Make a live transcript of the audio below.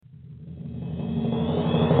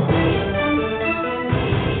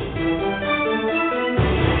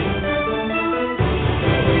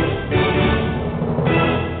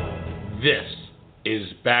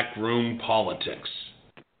Backroom Politics.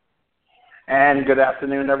 And good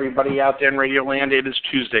afternoon, everybody out there in Radio Land. It is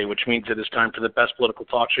Tuesday, which means it is time for the best political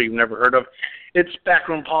talk show you've never heard of. It's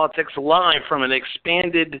Backroom Politics, live from an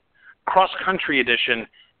expanded cross-country edition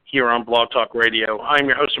here on Blog Talk Radio. I'm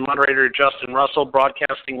your host and moderator, Justin Russell,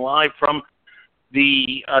 broadcasting live from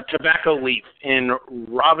the Tobacco Leaf in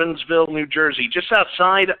Robbinsville, New Jersey, just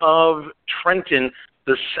outside of Trenton,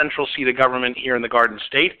 the central seat of government here in the Garden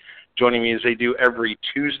State. Joining me as they do every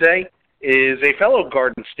Tuesday is a fellow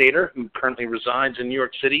Garden Stater who currently resides in New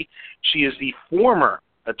York City. She is the former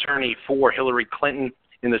attorney for Hillary Clinton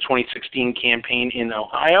in the 2016 campaign in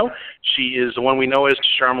Ohio. She is the one we know as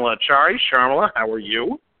Sharmila Achari. Sharmila, how are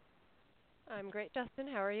you? I'm great, Justin.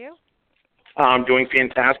 How are you? I'm doing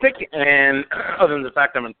fantastic, and other than the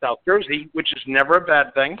fact I'm in South Jersey, which is never a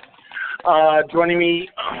bad thing, joining me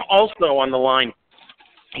also on the line,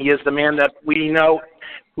 he is the man that we know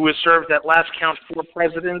who has served at last count 4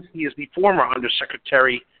 presidents. He is the former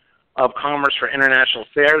Undersecretary of Commerce for International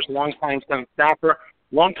Affairs, longtime Senate staffer,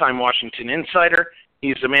 longtime Washington insider.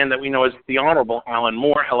 He's the man that we know as the Honorable Alan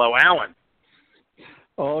Moore. Hello, Alan.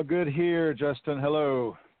 All good here, Justin.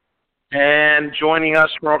 Hello. And joining us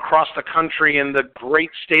from across the country in the great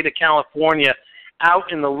state of California,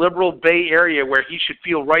 out in the liberal Bay Area where he should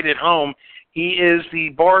feel right at home, he is the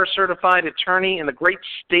bar-certified attorney in the great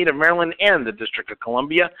state of Maryland and the District of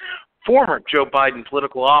Columbia, former Joe Biden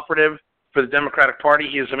political operative for the Democratic Party.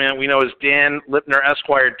 He is the man we know as Dan Lipner,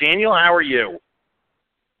 Esquire. Daniel, how are you?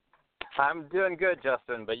 I'm doing good,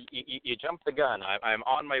 Justin, but you jumped the gun. I'm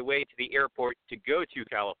on my way to the airport to go to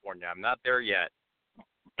California. I'm not there yet.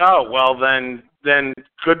 Oh, well, then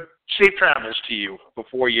good safe travels to you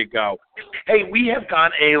before you go. Hey, we have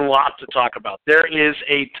got a lot to talk about. There is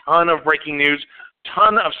a ton of breaking news,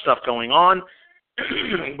 ton of stuff going on,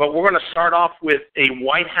 but we're going to start off with a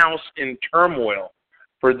White House in turmoil.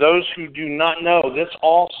 For those who do not know, this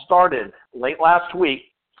all started late last week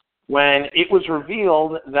when it was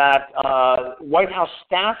revealed that White House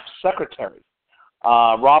Staff Secretary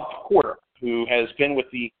Rob Porter, who has been with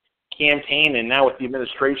the campaign and now with the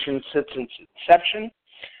administration since its inception,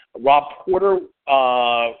 Rob Porter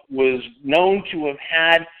was known to have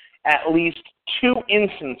had at least 2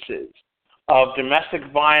 instances of domestic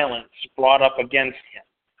violence brought up against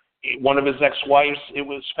him. One of his ex-wives, it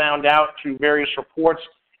was found out through various reports,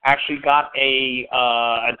 actually got a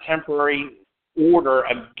temporary order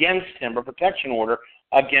against him, a protection order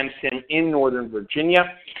against him in Northern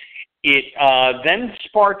Virginia. It then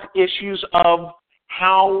sparked issues of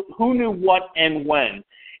who knew what and when.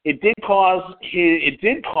 It did cost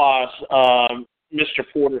Mr.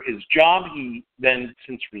 Porter his job. He then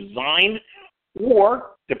since resigned,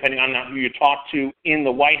 or depending on who you talk to in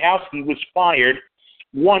the White House, he was fired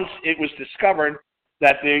once it was discovered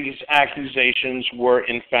that these accusations were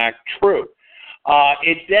in fact true.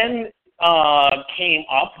 It then came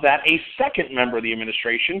up that a second member of the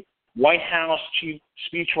administration, White House Chief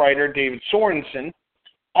Speechwriter David Sorensen,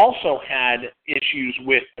 also had issues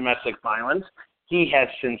with domestic violence. He has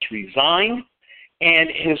since resigned and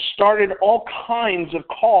has started all kinds of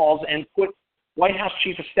calls and put White House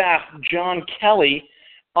Chief of Staff John Kelly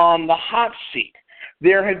on the hot seat.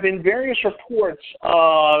 There have been various reports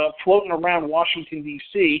floating around Washington,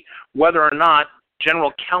 D.C., whether or not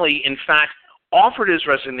General Kelly, in fact, offered his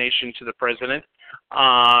resignation to the president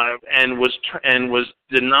and was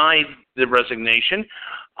denied the resignation,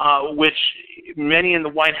 which many in the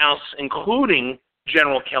White House, including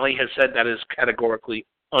General Kelly, has said that is categorically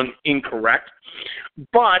incorrect.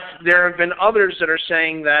 But there have been others that are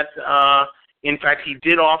saying that, in fact, he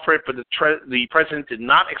did offer it, but the president did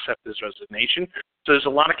not accept his resignation. So there's a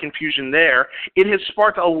lot of confusion there. It has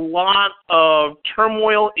sparked a lot of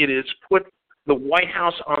turmoil. It has put the White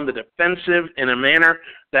House on the defensive in a manner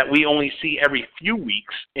that we only see every few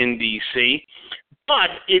weeks in D.C.,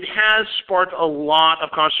 but it has sparked a lot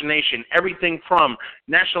of consternation, everything from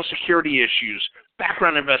national security issues,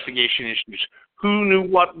 background investigation issues, who knew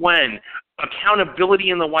what when,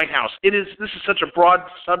 accountability in the White House. This is such a broad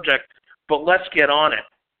subject, but let's get on it.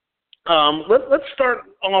 Let's start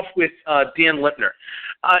off with Dan Lipner.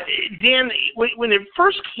 Dan, when it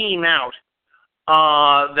first came out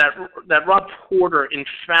that Rob Porter, in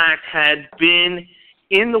fact, had been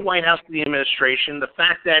in the White House of the administration, the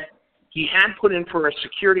fact that he had put in for a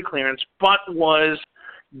security clearance but was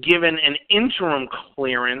given an interim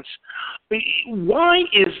clearance, why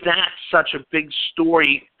is that such a big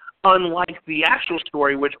story, unlike the actual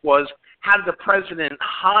story, which was how did the president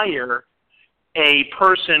hire a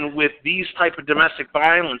person with these type of domestic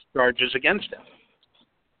violence charges against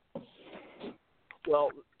him?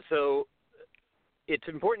 Well, so it's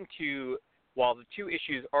important to while the two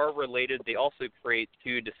issues are related, they also create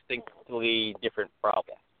two distinctly different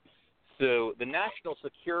problems. So the national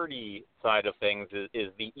security side of things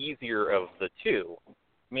is the easier of the two,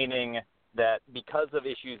 meaning that because of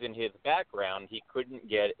issues in his background, he couldn't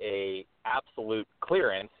get a absolute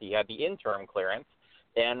clearance. He had the interim clearance.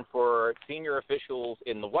 And for senior officials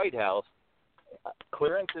in the White House,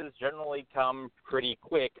 clearances generally come pretty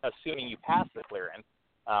quick, assuming you pass the clearance.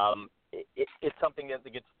 It's something that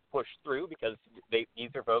gets pushed through because these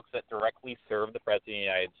are folks that directly serve the President of the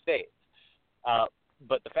United States.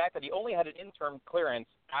 But the fact that he only had an interim clearance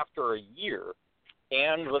after a year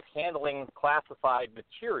and was handling classified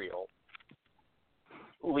material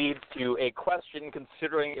leads to a question,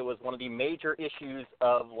 considering it was one of the major issues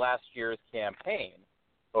of last year's campaign,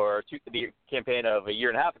 or the campaign of a year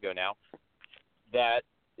and a half ago now, that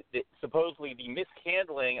supposedly the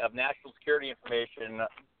mishandling of national security information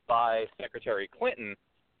by Secretary Clinton,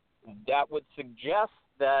 that would suggest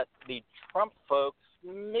that the Trump folks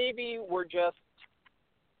maybe were just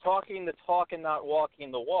talking the talk and not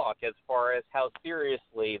walking the walk as far as how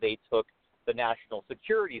seriously they took the national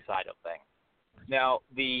security side of things. Now,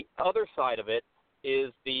 the other side of it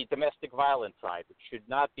is the domestic violence side, which should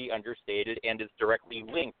not be understated and is directly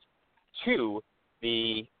linked to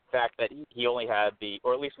the fact that he only had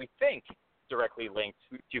or at least we think directly linked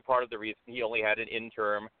to part of the reason he only had an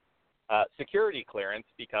interim security clearance,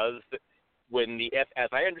 because as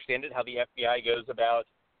I understand it, how the FBI goes about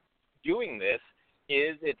doing this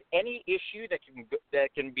is it's any issue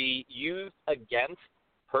that can be used against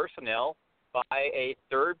personnel by a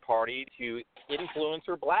third party to influence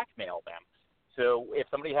or blackmail them. So if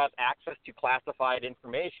somebody has access to classified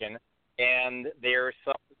information and they're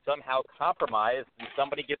somehow compromised and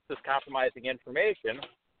somebody gets this compromising information,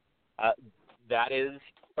 that is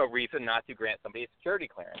a reason not to grant somebody a security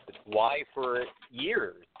clearance. It's why for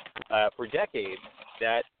years, for decades,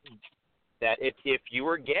 that if you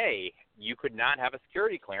were gay, you could not have a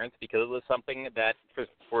security clearance because it was something that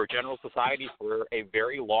for general society for a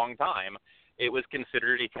very long time, it was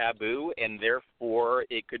considered a taboo, and therefore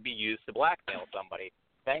it could be used to blackmail somebody.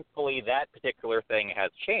 Thankfully, that particular thing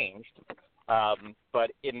has changed.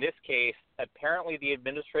 But in this case, apparently the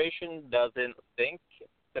administration doesn't think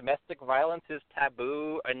domestic violence is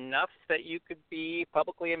taboo enough that you could be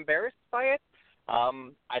publicly embarrassed by it.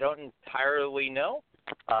 I don't entirely know,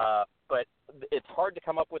 but it's hard to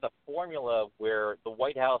come up with a formula where the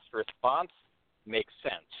White House response makes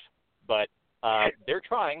sense. But they're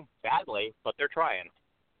trying badly, but they're trying.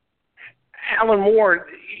 Alan Moore,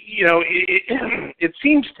 it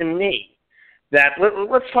seems to me that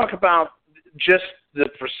let's talk about just the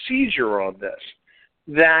procedure on this.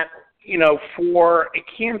 That, for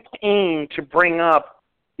a campaign to bring up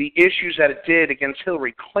the issues that it did against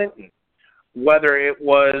Hillary Clinton, whether it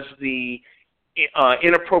was the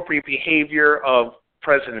inappropriate behavior of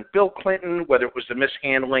President Bill Clinton, whether it was the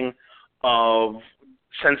mishandling of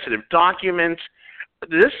sensitive documents,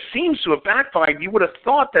 this seems to have backfired. You would have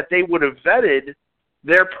thought that they would have vetted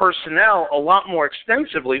their personnel a lot more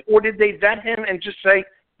extensively, or did they vet him and just say,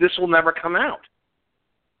 this will never come out?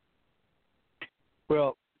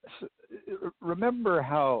 Well, remember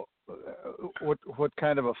how what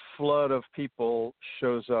kind of a flood of people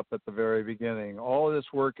shows up at the very beginning. All of this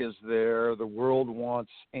work is there. The world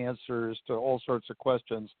wants answers to all sorts of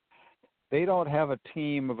questions. They don't have a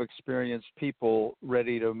team of experienced people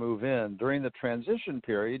ready to move in. During the transition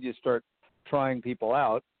period, you start trying people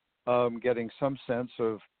out, getting some sense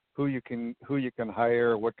of who you can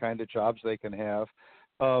hire, what kind of jobs they can have.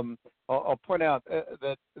 I'll point out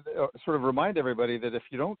that sort of remind everybody that if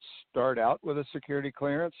you don't start out with a security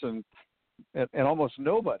clearance, and almost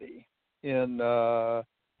nobody in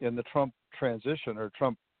the Trump transition or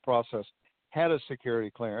Trump process had a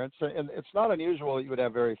security clearance, and it's not unusual that you would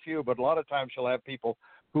have very few, but a lot of times you'll have people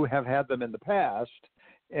who have had them in the past,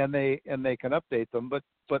 and they can update them.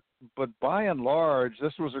 But by and large,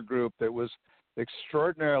 this was a group that was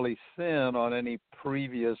extraordinarily thin on any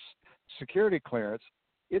previous security clearance.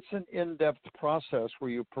 It's an in-depth process where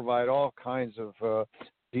you provide all kinds of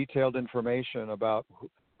detailed information about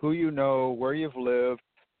who you know, where you've lived,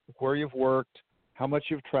 where you've worked, how much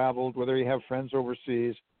you've traveled, whether you have friends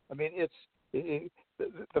overseas. I mean,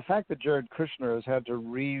 the fact that Jared Kushner has had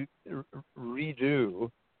to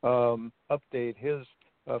update his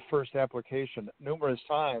first application numerous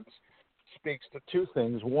times speaks to two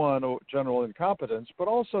things. One, general incompetence, but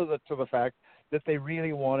also to the fact that they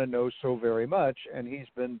really want to know so very much, and he's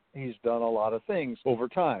done a lot of things over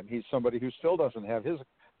time. He's somebody who still doesn't have his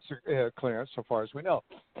clearance, so far as we know.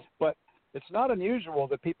 But it's not unusual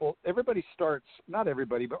that not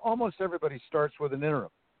everybody, but almost everybody starts with an interim.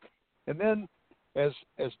 And then, as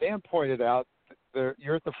Dan pointed out,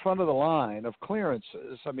 you're at the front of the line of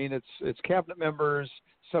clearances. I mean, it's cabinet members,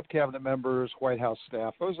 sub-cabinet members, White House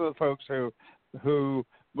staff. Those are the folks who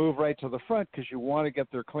move right to the front because you want to get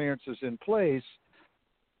their clearances in place.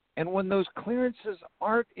 And when those clearances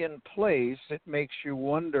aren't in place, it makes you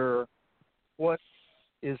wonder what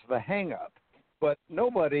is the hang-up. But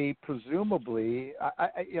nobody, presumably,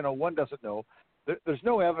 one doesn't know. There's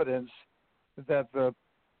no evidence that the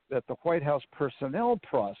White House personnel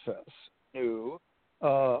process knew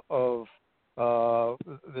of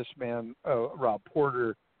this man, Rob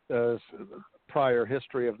Porter's prior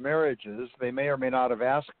history of marriages. They may or may not have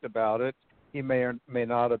asked about it. He may or may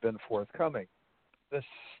not have been forthcoming. The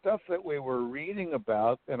stuff that we were reading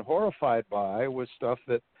about and horrified by was stuff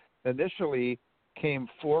that initially came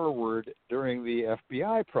forward during the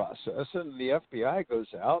FBI process, and the FBI goes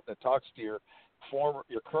out and talks to your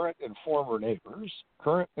current and former neighbors,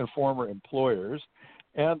 current and former employers,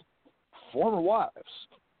 and former wives.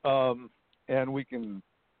 And we can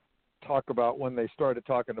talk about when they started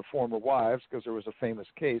talking to former wives, because there was a famous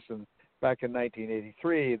case back in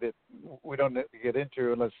 1983 that we don't need to get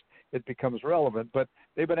into unless it becomes relevant. But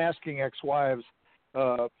they've been asking ex-wives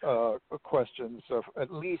questions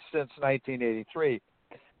at least since 1983,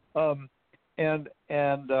 and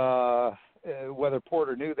whether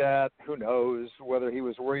Porter knew that, who knows? Whether he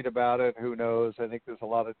was worried about it, who knows? I think there's a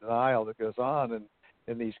lot of denial that goes on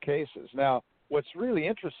in these cases. Now, what's really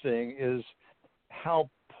interesting is how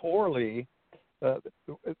poorly,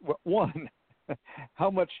 how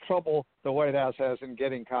much trouble the White House has in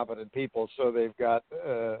getting competent people. So they've got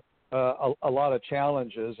a lot of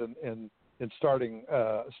challenges in starting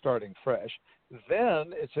fresh.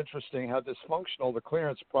 Then it's interesting how dysfunctional the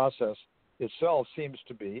clearance process itself seems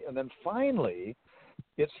to be. And then finally,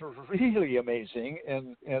 it's really amazing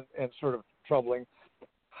and sort of troubling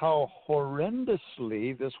how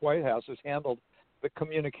horrendously this White House has handled the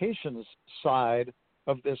communications side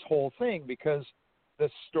of this whole thing, because the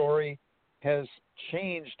story has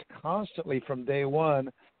changed constantly from day one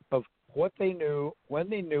of what they knew, when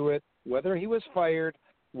they knew it, whether he was fired,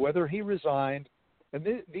 whether he resigned.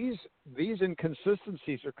 And these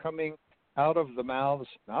inconsistencies are coming out of the mouths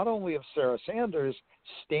not only of Sarah Sanders,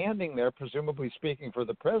 standing there, presumably speaking for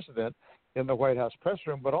the president in the White House press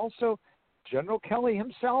room, but also General Kelly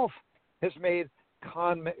himself has made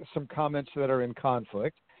some comments that are in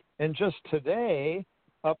conflict. And just today,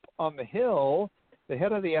 up on the Hill, the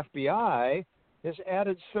head of the FBI has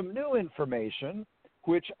added some new information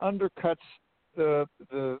which undercuts the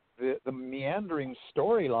meandering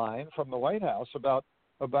storyline from the White House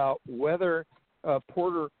about whether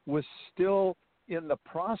Porter was still in the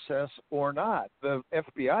process or not. The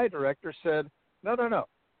FBI director said, no,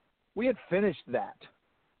 we had finished that.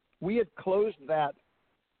 We had closed that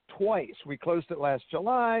twice. We closed it last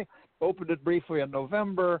July, opened it briefly in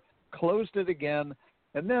November, closed it again,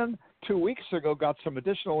 and then 2 weeks ago got some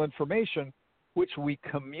additional information which we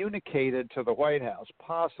communicated to the White House,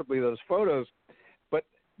 possibly those photos.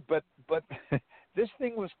 But this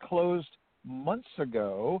thing was closed months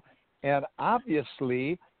ago, and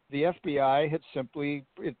obviously the FBI had simply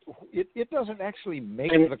it doesn't actually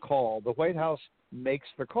make the call. The White House makes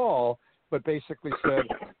the call, but basically said,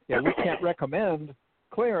 yeah, we can't recommend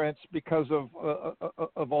clearance because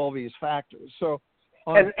of all these factors. So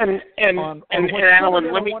on Alan,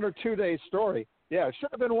 let me 1 or 2 day story. Yeah, it should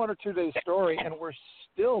have been 1 or 2 day story, and we're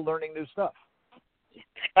still learning new stuff.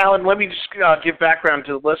 Alan, let me just give background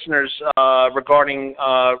to the listeners regarding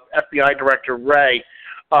FBI Director Wray.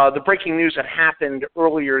 The breaking news that happened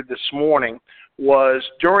earlier this morning was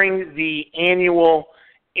during the annual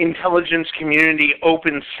Intelligence Community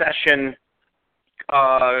Open Session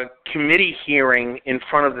committee hearing in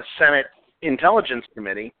front of the Senate Intelligence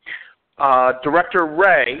Committee, Director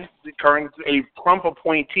Wray, a Trump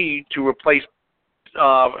appointee to replace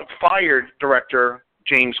fired Director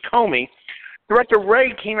James Comey, Director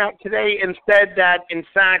Wray came out today and said that, in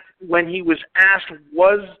fact, when he was asked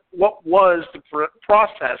what was the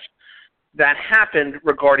process that happened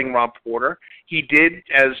regarding Rob Porter, he did,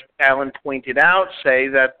 as Alan pointed out, say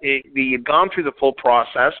that he had gone through the full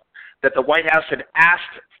process, that the White House had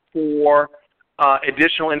asked for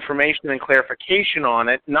additional information and clarification on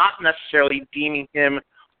it, not necessarily deeming him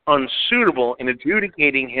unsuitable and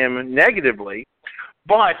adjudicating him negatively,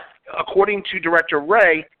 but according to Director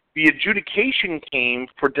Wray, the adjudication came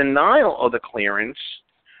for denial of the clearance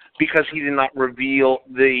because he did not reveal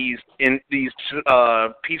these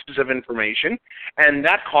pieces of information, and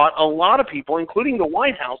that caught a lot of people, including the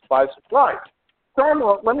White House, by surprise.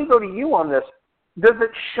 Turmoil, let me go to you on this. Does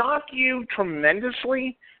it shock you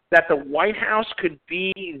tremendously that the White House could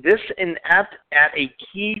be this inept at a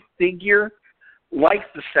key figure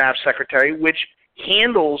like the staff secretary, which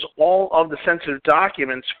handles all of the sensitive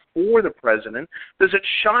documents for the president? Does it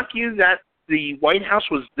shock you that the White House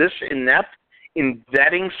was this inept in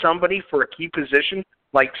vetting somebody for a key position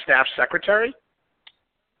like staff secretary?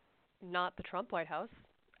 Not the Trump White House.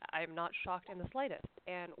 I'm not shocked in the slightest.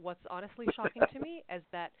 And what's honestly shocking to me is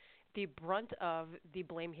that the brunt of the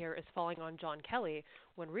blame here is falling on John Kelly,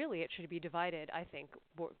 when really it should be divided, I think,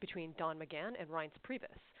 between Don McGahn and Reince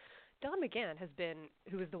Priebus. Don McGahn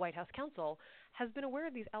who is the White House counsel, has been aware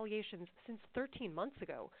of these allegations since 13 months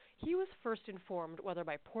ago. He was first informed, whether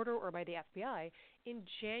by Porter or by the FBI, in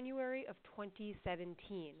January of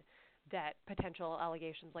 2017 that potential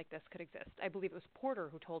allegations like this could exist. I believe it was Porter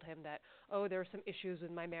who told him that, there are some issues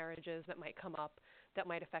with my marriages that might come up that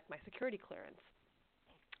might affect my security clearance.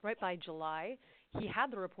 Right by July, he had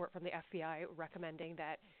the report from the FBI recommending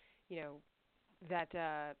that,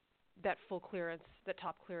 that full clearance, that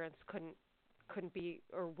top clearance couldn't be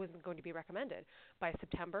or wasn't going to be recommended. By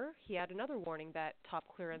September, he had another warning that top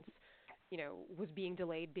clearance, was being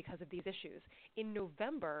delayed because of these issues. In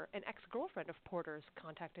November, an ex-girlfriend of Porter's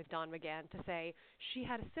contacted Don McGahn to say she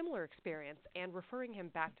had a similar experience and referring him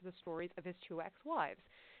back to the stories of his two ex-wives.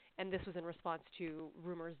 And this was in response to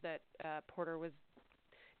rumors that Porter was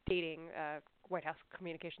dating White House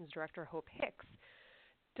Communications Director Hope Hicks.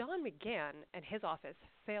 Don McGahn and his office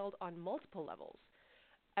failed on multiple levels.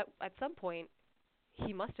 At some point,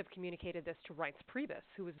 he must have communicated this to Reince Priebus,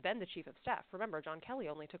 who was then the chief of staff. Remember, John Kelly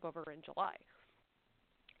only took over in July.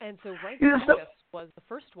 And so Reince Priebus was the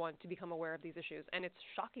first one to become aware of these issues, and it's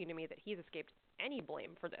shocking to me that he's escaped any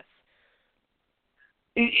blame for this.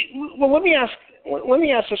 Well, let me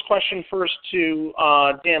ask this question first to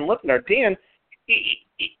Dan Lipner. Dan,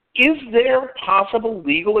 is there possible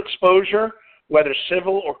legal exposure, whether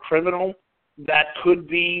civil or criminal, that could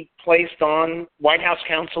be placed on White House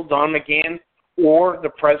counsel Don McGahn or the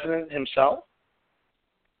president himself?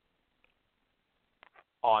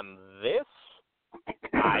 On this,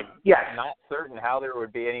 I'm not certain how there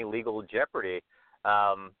would be any legal jeopardy.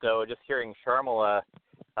 So just hearing Sharmila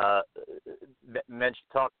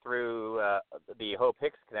talk through the Hope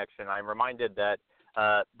Hicks connection, I'm reminded that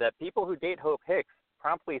that people who date Hope Hicks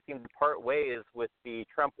promptly seem to part ways with the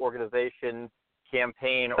Trump organization,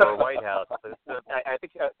 campaign, or White House. I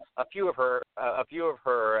think a few of her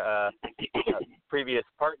previous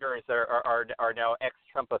partners are now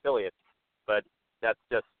ex-Trump affiliates, but that's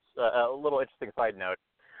just a little interesting side note.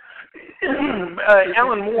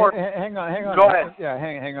 Alan Moore. Hang on. Go ahead. Yeah,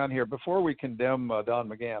 hang on here. Before we condemn Don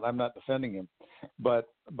McGahn, I'm not defending him, but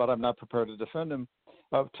I'm not prepared to defend him,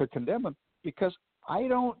 to condemn him, because I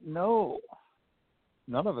don't know.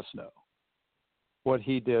 None of us know what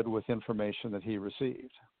he did with information that he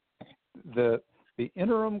received. The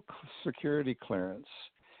interim security clearance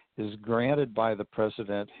is granted by the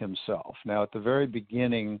president himself. Now, at the very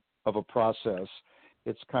beginning of a process,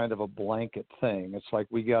 it's kind of a blanket thing. It's like,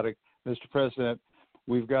 Mr. President,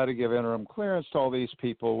 we've got to give interim clearance to all these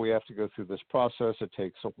people. We have to go through this process. It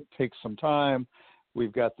takes some time.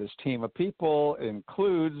 We've got this team of people. It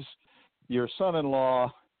includes your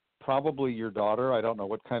son-in-law, probably your daughter. I don't know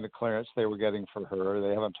what kind of clearance they were getting for her.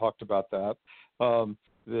 They haven't talked about that.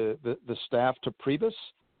 The staff to Priebus,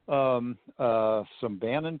 some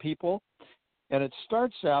Bannon people. And it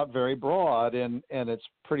starts out very broad, and it's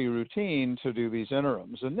pretty routine to do these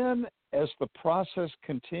interims. And then as the process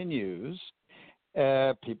continues,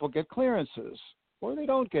 people get clearances, or they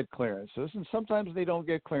don't get clearances. And sometimes they don't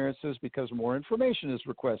get clearances because more information is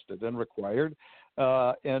requested and required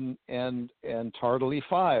and tardily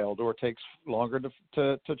filed, or takes longer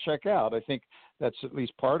to check out. I think that's at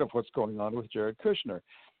least part of what's going on with Jared Kushner,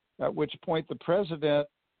 at which point the president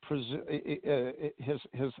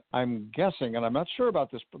I'm guessing, and I'm not sure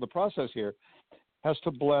about this, the process here, has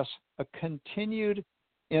to bless a continued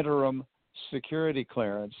interim security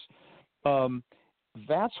clearance.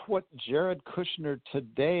 That's what Jared Kushner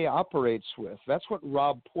today operates with. That's what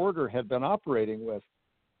Rob Porter had been operating with.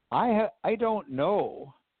 I don't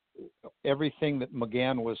know everything that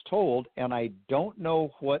McGahn was told, and I don't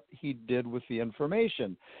know what he did with the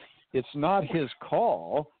information. It's not his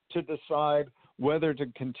call to decide whether to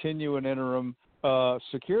continue an interim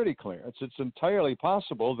security clearance. It's entirely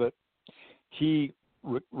possible that he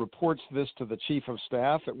reports this to the chief of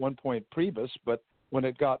staff, at one point Priebus, but when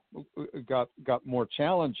it got more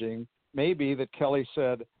challenging, maybe that Kelly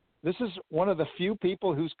said, this is one of the few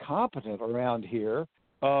people who's competent around here.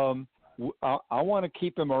 I want to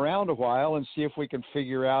keep him around a while and see if we can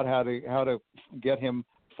figure out how to get him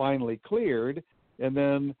finally cleared. And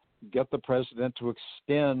then get the president to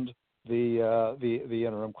extend the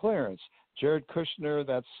interim clearance. Jared Kushner,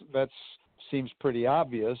 that seems pretty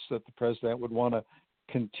obvious that the president would want to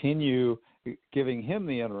continue giving him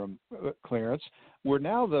the interim clearance. Where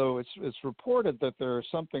now, though, it's reported that there are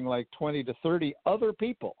something like 20 to 30 other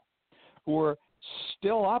people who are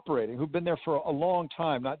still operating, who've been there for a long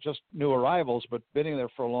time, not just new arrivals, but been there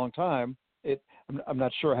for a long time. I'm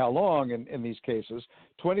not sure how long in these cases.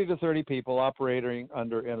 20 to 30 people operating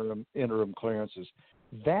under interim clearances.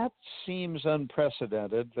 That seems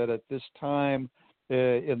unprecedented. That at this time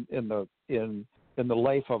in the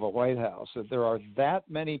life of a White House, that there are that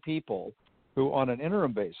many people who, on an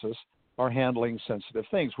interim basis, are handling sensitive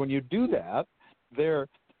things. When you do that,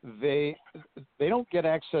 they don't get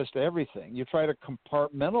access to everything. You try to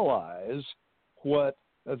compartmentalize what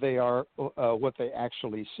they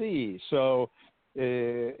actually see. So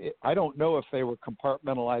I don't know if they were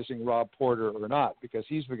compartmentalizing Rob Porter or not, because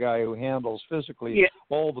he's the guy who handles physically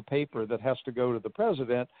all the paper that has to go to the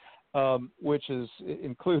president, which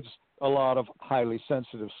includes a lot of highly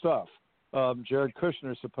sensitive stuff. Jared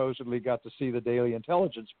Kushner supposedly got to see the daily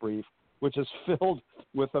intelligence brief, which is filled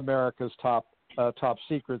with America's top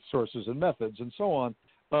secret sources and methods and so on,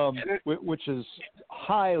 which is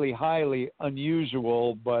highly, highly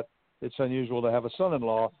unusual, but it's unusual to have a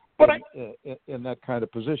son-in-law in that kind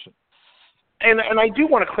of position. And I do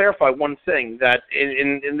want to clarify one thing, that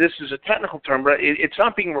and this is a technical term, but it's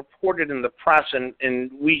not being reported in the press,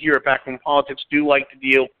 and we here at Backroom Politics do like to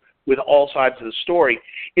deal with all sides of the story.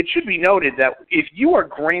 It should be noted that if you are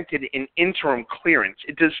granted an interim clearance,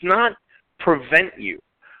 it does not prevent you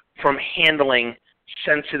from handling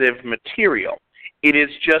sensitive material. It is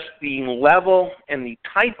just the level and the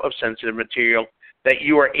type of sensitive material that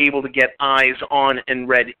you are able to get eyes on and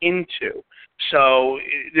read into. So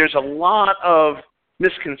there's a lot of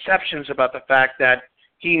misconceptions about the fact that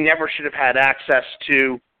he never should have had access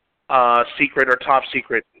to secret or top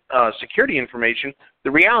secret security information.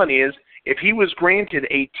 The reality is, if he was granted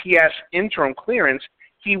a TS interim clearance,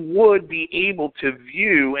 he would be able to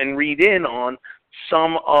view and read in on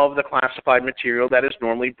some of the classified material that is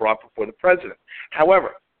normally brought before the president.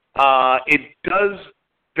 However, it does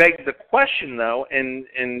beg the question, though, and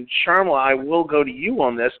Sharmila, I will go to you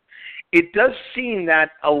on this. It does seem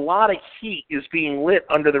that a lot of heat is being lit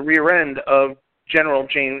under the rear end of General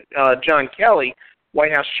John Kelly,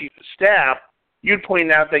 White House Chief of Staff. You'd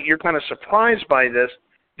pointed out that you're kind of surprised by this.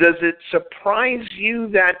 Does it surprise you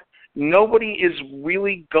that nobody is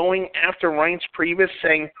really going after Reince Priebus,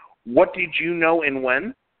 saying, what did you know and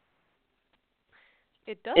when?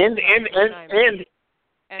 It does. And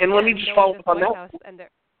let me just follow up on that.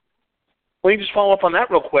 Let me just follow up on that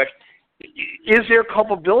real quick. Is there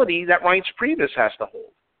culpability that Reince Priebus has to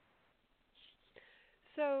hold?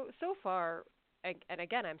 So far, and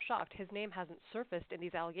again, I'm shocked, his name hasn't surfaced in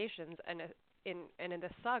these allegations and in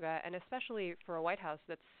this saga, and especially for a White House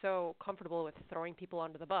that's so comfortable with throwing people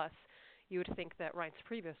under the bus. You would think that Reince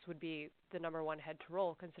Priebus would be the number one head to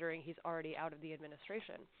roll, considering he's already out of the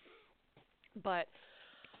administration. But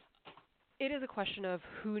it is a question of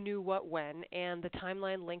who knew what when, and the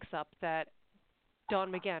timeline links up that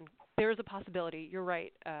Don McGahn, there is a possibility, you're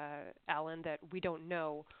right, Alan, that we don't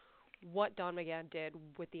know what Don McGahn did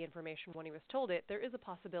with the information when he was told it. There is a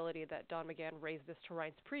possibility that Don McGahn raised this to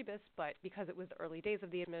Reince Priebus, but because it was the early days of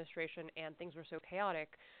the administration and things were so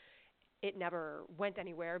chaotic, it never went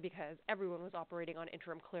anywhere because everyone was operating on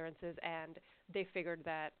interim clearances, and they figured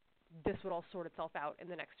that this would all sort itself out in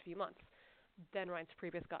the next few months. Then Reince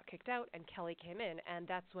Priebus got kicked out, and Kelly came in, and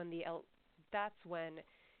that's when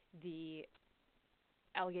the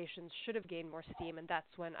allegations should have gained more steam, and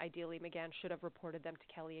that's when ideally McGahn should have reported them to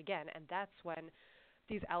Kelly again, and that's when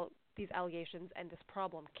these allegations and this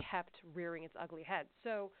problem kept rearing its ugly head.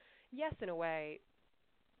 So yes, in a way,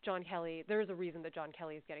 John Kelly, there is a reason that John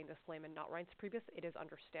Kelly is getting this flame and not Reince Priebus. It is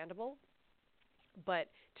understandable. But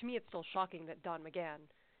to me, it's still shocking that Don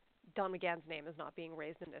McGahn's name is not being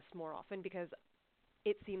raised in this more often, because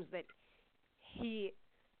it seems that he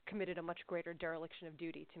committed a much greater dereliction of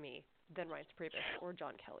duty to me than Reince Priebus or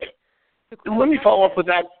John Kelly. Let me follow up with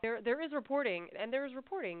that. There is reporting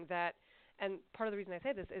that, and part of the reason I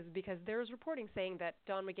say this is because there is reporting saying that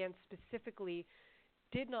Don McGahn specifically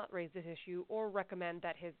did not raise this issue or recommend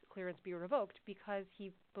that his clearance be revoked because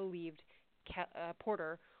he believed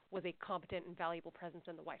Porter was a competent and valuable presence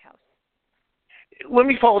in the White House. Let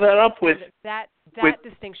me follow that up with... That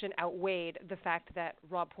distinction outweighed the fact that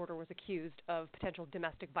Rob Porter was accused of potential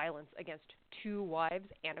domestic violence against 2 wives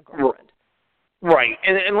and a girlfriend. Right.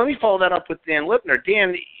 And let me follow that up with Dan Lipner.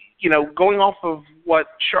 Dan, going off of what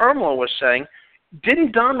Sharmila was saying,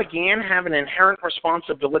 didn't Don McGahn have an inherent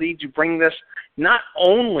responsibility to bring this not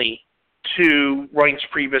only to Reince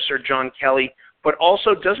Priebus or John Kelly, but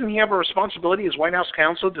also doesn't he have a responsibility as White House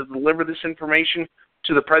counsel to deliver this information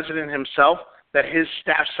to the president himself that his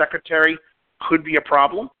staff secretary could be a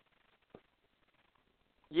problem?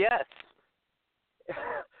 Yes.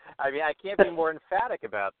 I mean, I can't be more emphatic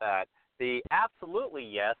about that. Absolutely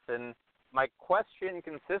yes, and my question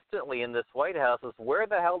consistently in this White House is where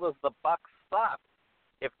the hell does the buck stop?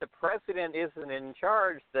 If the president isn't in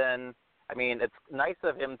charge, then, I mean, it's nice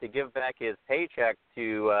of him to give back his paycheck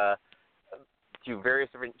to various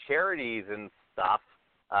different charities and stuff.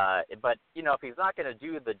 But, you know, if he's not going to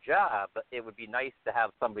do the job, it would be nice to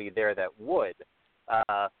have somebody there that would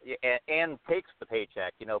and takes the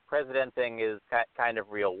paycheck. You know, presidenting is kind of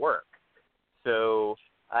real work. So,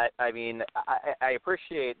 I mean, I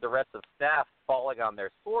appreciate the rest of staff falling on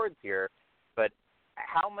their swords here, but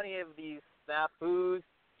how many of these snafus,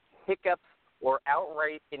 hiccups, or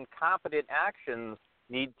outright incompetent actions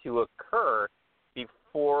need to occur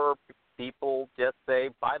before people just say,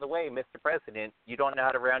 by the way, Mr. President, you don't know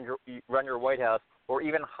how to run your White House, or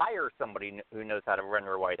even hire somebody who knows how to run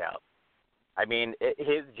your White House? I mean,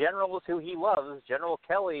 his generals who he loves, General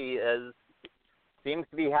Kelly, seems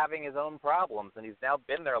to be having his own problems, and he's now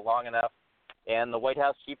been there long enough, and the White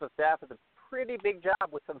House Chief of Staff is a pretty big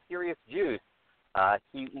job with some serious juice.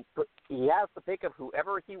 He has the pick of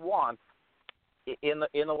whoever he wants in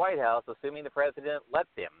the White House, assuming the president lets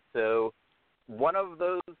him. So one of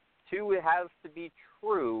those two has to be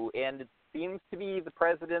true, and it seems to be the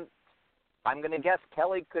president. I'm going to guess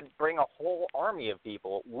Kelly could bring a whole army of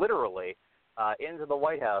people, literally, into the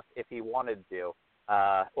White House if he wanted to,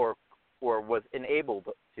 or was enabled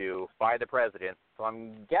to by the president. So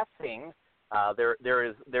I'm guessing there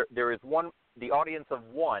is one. The audience of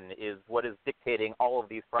one is what is dictating all of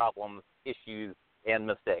these problems, issues, and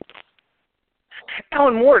mistakes.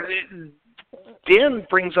 Alan Moore, Dan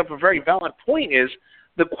brings up a very valid point. Is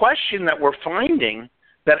the question that we're finding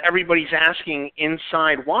that everybody's asking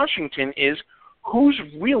inside Washington is who's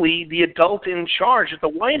really the adult in charge at the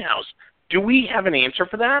White House? Do we have an answer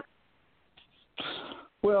for that?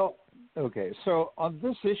 Well, okay, so on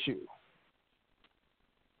this issue,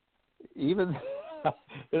 even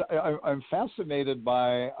I'm fascinated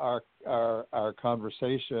by our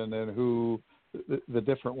conversation and who the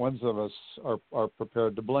different ones of us are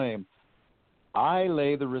prepared to blame. I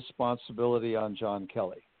lay the responsibility on John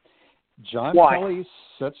Kelly. Why? Kelly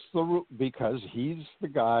sets because he's the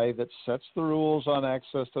guy that sets the rules on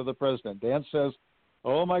access to the president. Dan says,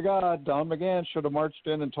 oh my God, Don McGahn should have marched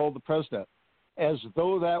in and told the president. As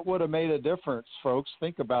though that would have made a difference, folks.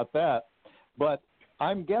 Think about that. But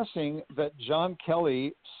I'm guessing that John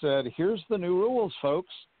Kelly said, here's the new rules,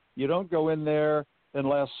 folks. You don't go in there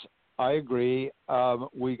unless I agree.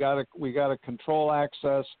 We got to control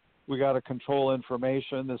access. We got to control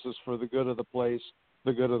information. This is for the good of the place,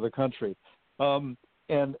 the good of the country. And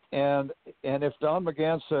if Don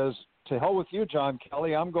McGahn says, to hell with you, John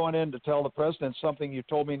Kelly, I'm going in to tell the president something you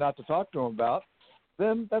told me not to talk to him about,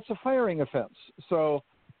 then that's a firing offense. So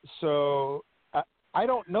I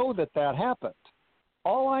don't know that happened.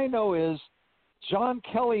 All I know is John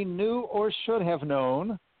Kelly knew or should have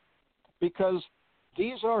known, because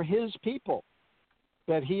these are his people.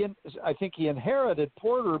 I think he inherited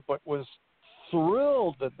Porter, but was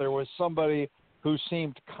thrilled that there was somebody who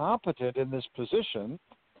seemed competent in this position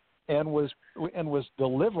and was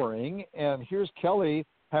delivering. And here's Kelly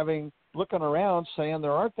looking around saying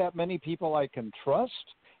there aren't that many people I can trust,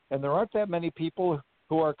 and there aren't that many people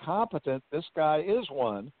who are competent. This guy is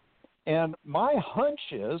one. And my hunch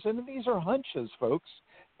is, and these are hunches, folks,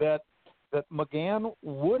 that McGahn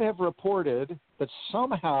would have reported, that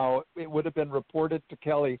somehow it would have been reported to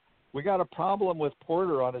Kelly, we got a problem with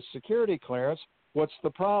Porter on his security clearance. What's the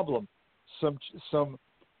problem? Some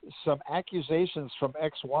accusations from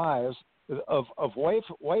ex-wives of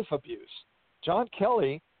wife abuse. John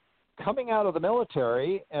Kelly, coming out of the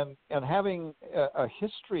military and having a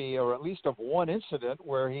history, or at least of one incident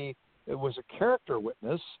where it was a character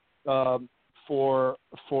witness for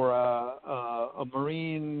a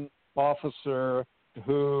Marine officer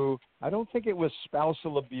who, I don't think it was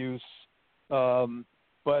spousal abuse,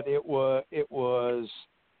 but it was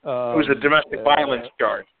a domestic violence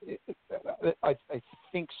charge. I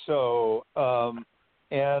think so.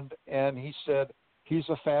 And he said he's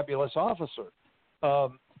a fabulous officer.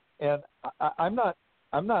 And I'm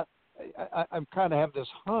kind of have this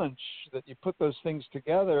hunch that you put those things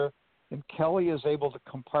together, and Kelly is able to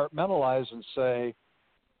compartmentalize and say,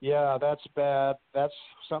 yeah, that's bad. That's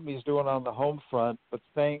something he's doing on the home front, but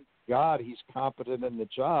thank God he's competent in the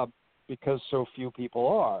job, because so few people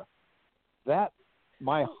are. That,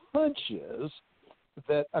 my hunch is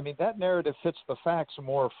that, I mean, that narrative fits the facts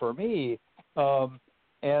more for me, and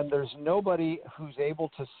there's nobody who's able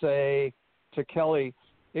to say to Kelly,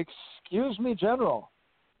 excuse me, General,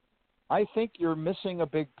 I think you're missing a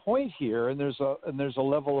big point here, and there's a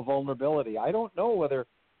level of vulnerability. I don't know whether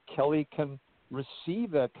Kelly can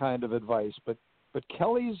receive that kind of advice, but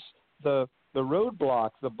Kelly's the roadblock,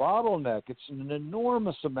 the bottleneck. It's an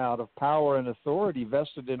enormous amount of power and authority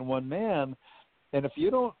vested in one man, and if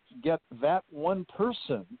you don't get that one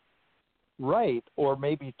person right, or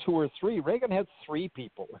maybe two or three, Reagan had three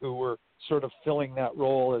people who were sort of filling that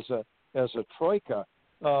role as a troika.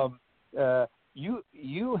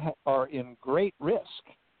 You are in great risk,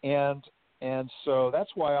 and so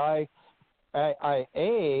that's why I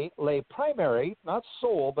lay primary, not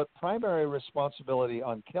sole, but primary responsibility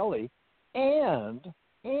on Kelly, and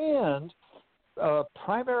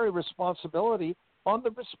primary responsibility on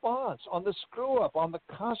the response, on the screw up, on the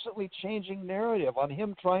constantly changing narrative, on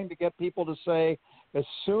him trying to get people to say, as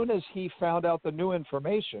soon as he found out the new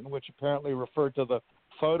information, which apparently referred to the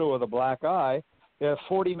photo of the black eye,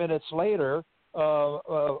 40 minutes later,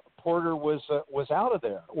 Porter was out of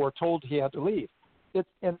there or told he had to leave.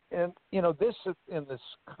 And you know, this in this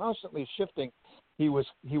constantly shifting, he was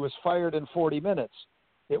fired in 40 minutes.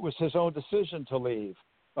 It was his own decision to leave.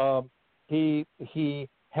 He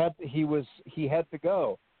had to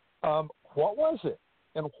go. What was it?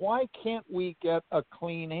 And why can't we get a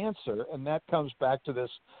clean answer? And that comes back to this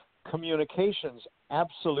communications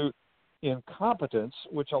absolute incompetence,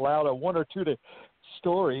 which allowed a 1 or 2 day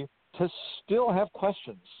story to still have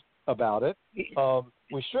questions about it.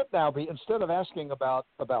 We should now be, instead of asking about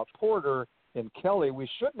Porter and Kelly, we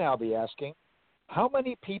should now be asking how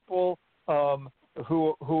many people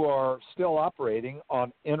who are still operating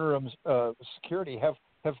on interim security have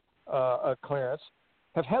a clearance,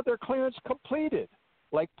 have had their clearance completed,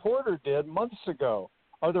 like Porter did months ago.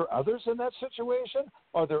 Are there others in that situation?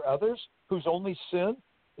 Are there others whose only sin,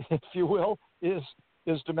 if you will, is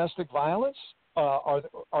domestic violence? Are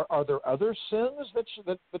there other sins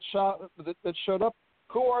that showed up?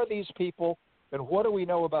 Who are these people, and what do we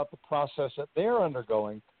know about the process that they're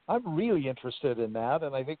undergoing? I'm really interested in that,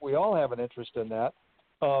 and I think we all have an interest in that.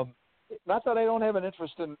 Not that I don't have an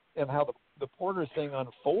interest in how the Porter thing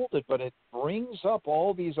unfolded, but it brings up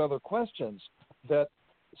all these other questions that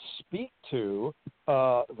speak to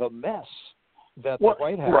the mess that the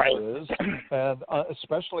White House is, and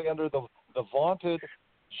especially under the vaunted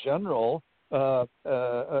General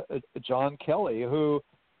John Kelly, who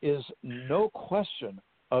is no question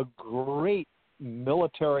a great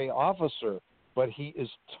military officer, but he is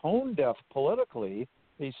tone deaf politically.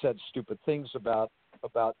 He said stupid things about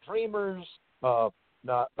Dreamers,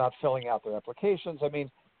 not filling out their applications. I mean,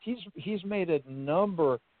 he's made a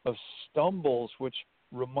number of stumbles which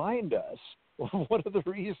remind us one of the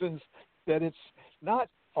reasons that it's not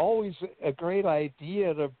always a great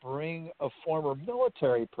idea to bring a former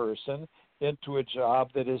military person into a job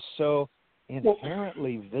that is so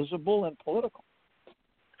inherently visible and political.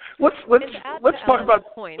 Let's talk about.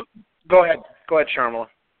 Point. Go ahead, Sharmila.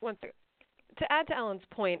 One second. To add to Alan's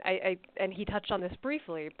point, and he touched on this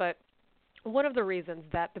briefly, but one of the reasons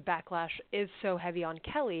that the backlash is so heavy on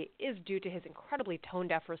Kelly is due to his incredibly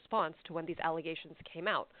tone-deaf response to when these allegations came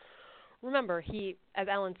out. Remember, he, as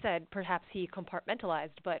Alan said, perhaps he compartmentalized,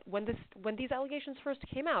 but when these allegations first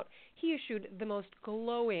came out, he issued the most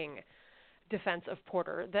glowing defense of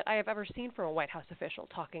Porter that I have ever seen from a White House official,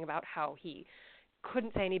 talking about how he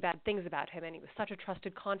couldn't say any bad things about him, and he was such a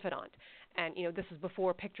trusted confidant. And this is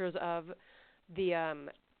before pictures of the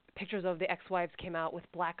ex-wives came out with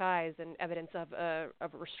black eyes and evidence of a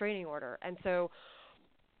restraining order. And so,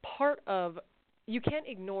 you can't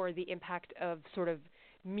ignore the impact of sort of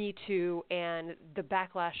Me Too and the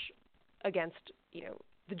backlash against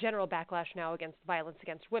the general backlash now against violence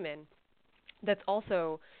against women. That's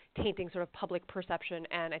also tainting sort of public perception,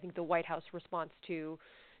 and I think the White House response to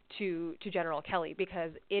General Kelly,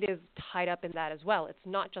 because it is tied up in that as well. It's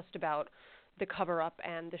not just about the cover-up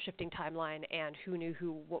and the shifting timeline and who knew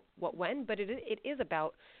who, what, when, but it is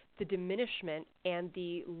about the diminishment and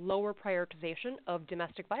the lower prioritization of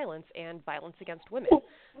domestic violence and violence against women.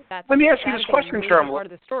 Let me ask you this question, Sharmila. Part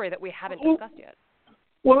of the story that we haven't discussed yet.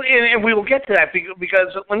 Well, and we will get to that because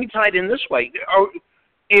let me tie it in this way.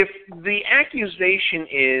 If the accusation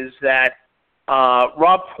is that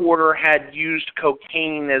Rob Porter had used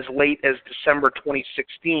cocaine as late as December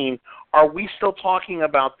 2016, are we still talking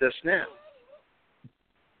about this now?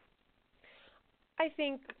 I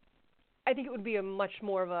think it would be a much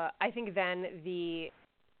more of a. I think then the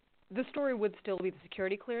the story would still be the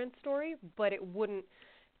security clearance story, but it wouldn't,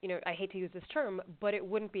 I hate to use this term, but it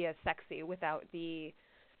wouldn't be as sexy without the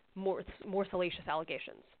more salacious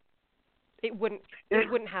allegations. It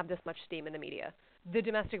wouldn't have this much steam in the media. The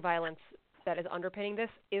domestic violence that is underpinning this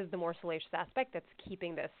is the more salacious aspect that's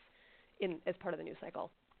keeping this in as part of the news cycle.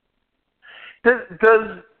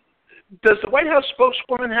 Does the White House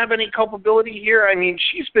spokeswoman have any culpability here? I mean,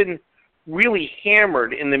 she's been really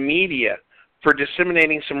hammered in the media for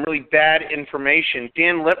disseminating some really bad information.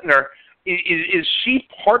 Dan Lipner, is she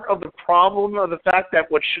part of the problem of the fact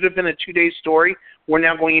that what should have been a 2-day story, we're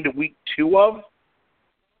now going into week 2 of?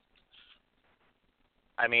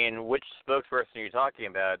 I mean, which spokesperson are you talking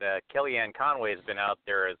about? Kellyanne Conway's been out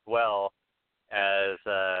there as well as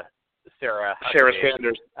Sarah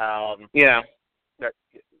Sanders. Yeah.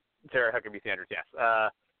 Sarah Huckabee Sanders, yes.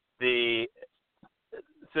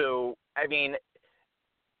 So, I mean,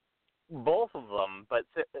 both of them, but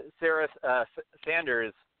Sarah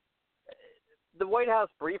Sanders, the White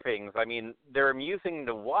House briefings, I mean, they're amusing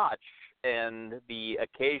to watch, and the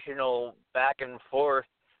occasional back and forth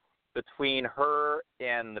between her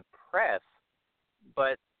and the press,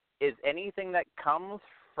 but is anything that comes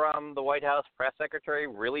from the White House press secretary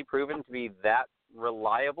really proven to be that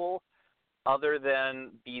reliable, other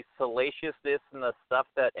than the salaciousness and the stuff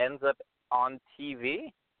that ends up on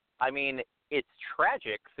TV? I mean, it's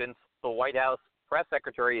tragic, since the White House press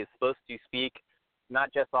secretary is supposed to speak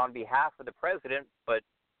not just on behalf of the president, but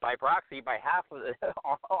by proxy,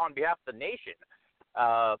 on behalf of the nation.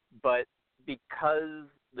 But because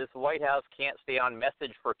this White House can't stay on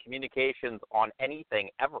message for communications on anything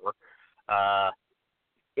ever, I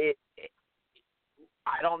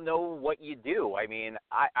don't know what you do. I mean,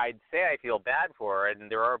 I'd say I feel bad for her, and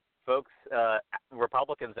there are folks,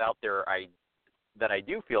 Republicans out there that I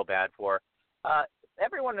do feel bad for.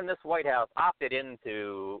 Everyone in this White House opted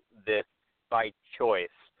into this by choice.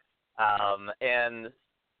 And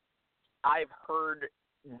I've heard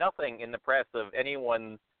nothing in the press of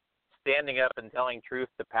anyone standing up and telling truth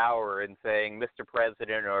to power and saying, Mr.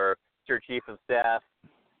 President or Mr. Chief of Staff,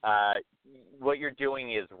 what you're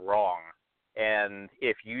doing is wrong. And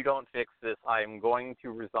if you don't fix this, I'm going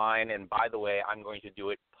to resign. And by the way, I'm going to do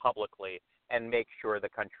it publicly and make sure the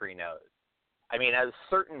country knows. I mean, at a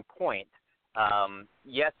certain point,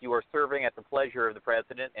 yes, you are serving at the pleasure of the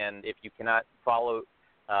president. And if you cannot follow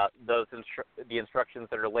the instructions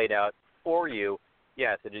that are laid out for you,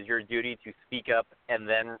 yes, it is your duty to speak up and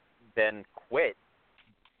then quit.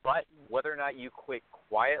 But whether or not you quit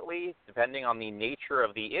quietly, depending on the nature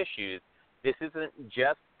of the issues, this isn't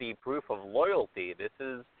just the proof of loyalty. This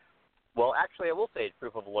is, well, actually, I will say it's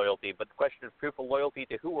proof of loyalty, but the question is proof of loyalty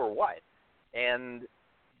to who or what. And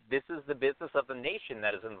this is the business of the nation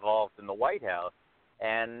that is involved in the White House.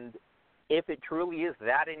 And if it truly is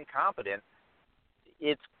that incompetent,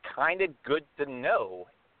 it's kind of good to know.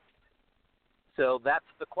 So that's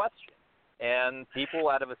the question. And people,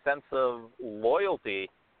 out of a sense of loyalty,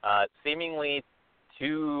 seemingly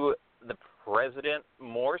to the president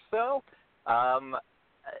more so,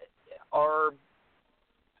 are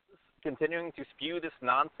continuing to spew this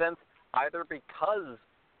nonsense, either because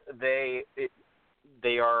they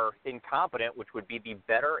are incompetent, which would be the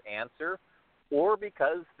better answer, or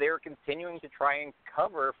because they're continuing to try and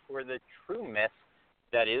cover for the true mess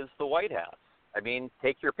that is the White House. I mean,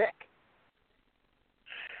 take your pick.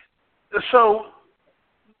 So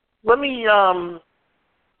let me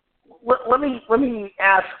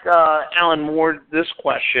ask Alan Moore this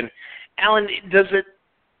question. Alan, does it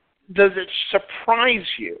surprise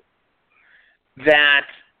you that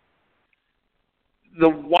the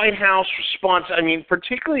White House response, I mean,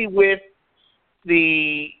 particularly with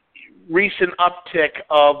the recent uptick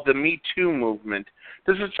of the Me Too movement,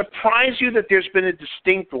 does it surprise you that there's been a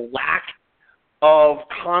distinct lack of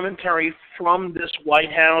commentary from this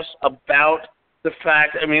White House about the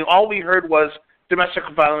fact, I mean, all we heard was domestic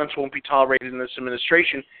violence won't be tolerated in this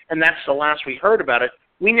administration, and that's the last we heard about it.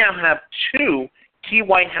 We now have 2 key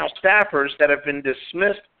White House staffers that have been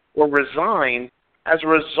dismissed or resigned as a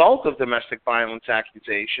result of domestic violence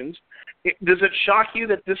accusations. Does it shock you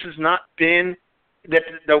that this has not been, that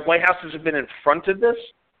the White House hasn't been in front of this?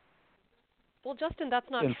 Well, Justin, that's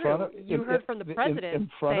not true. You heard from the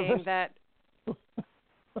president saying that.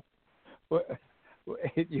 We're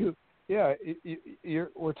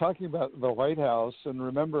talking about the White House, and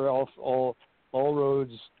remember, all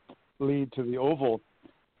roads lead to the Oval.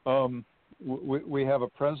 We have a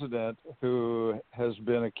president who has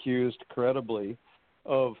been accused credibly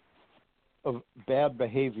of bad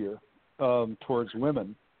behavior towards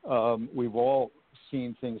women. We've all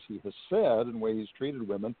seen things he has said and the way he's treated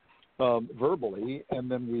women. verbally, and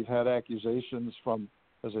then we've had accusations from,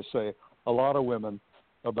 as I say, a lot of women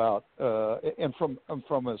about, and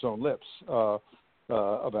from his own lips,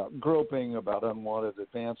 about groping, about unwanted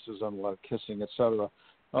advances, unwanted kissing, etc.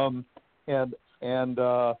 And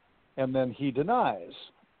then he denies.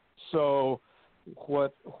 So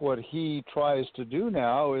what he tries to do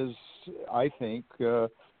now is, I think,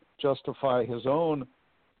 justify his own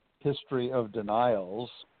history of denials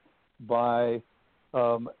by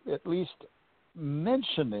at least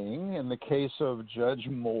mentioning, in the case of Judge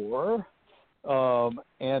Moore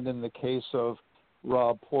and in the case of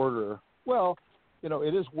Rob Porter, well,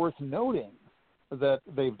 it is worth noting that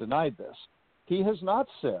they've denied this. He has not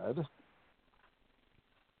said,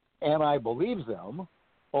 and I believe them,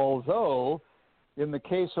 although in the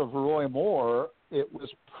case of Roy Moore, it was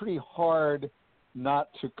pretty hard not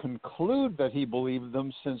to conclude that he believed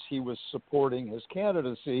them since he was supporting his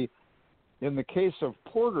candidacy. In the case of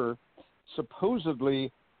Porter,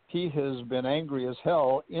 supposedly he has been angry as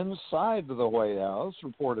hell inside the White House,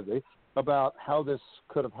 reportedly, about how this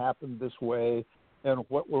could have happened this way and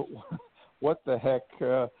what the heck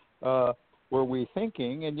were we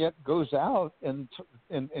thinking, and yet goes out and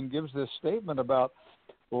gives this statement about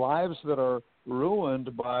lives that are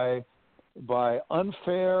ruined by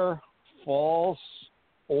unfair, false,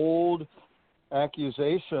 old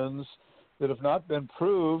accusations that have not been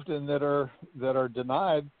proved and that are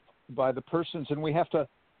denied by the persons, and we have to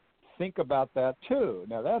think about that too.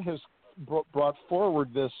 Now that has brought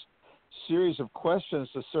forward this series of questions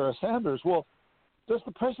to Sarah Sanders. Well, does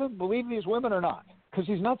the president believe these women or not? Because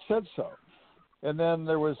he's not said so. And then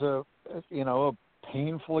there was a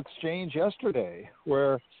painful exchange yesterday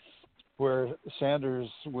where Sanders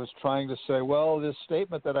was trying to say, well, this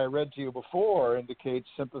statement that I read to you before indicates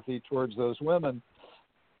sympathy towards those women.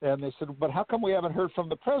 And they said, but how come we haven't heard from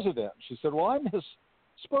the president? She said, well, I'm his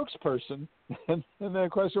spokesperson. And the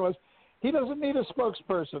question was, he doesn't need a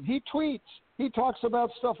spokesperson. He tweets. He talks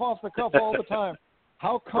about stuff off the cuff all the time.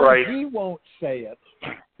 How come he won't say it?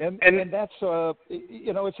 And that's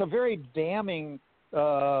it's a very damning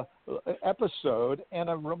episode and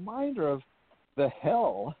a reminder of the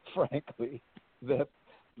hell, frankly, that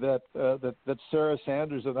Sarah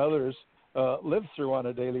Sanders and others live through on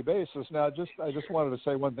a daily basis. Now, I just wanted to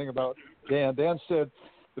say one thing about Dan. Dan said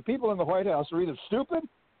the people in the White House are either stupid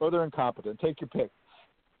or they're incompetent. Take your pick.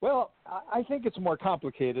 Well, I think it's more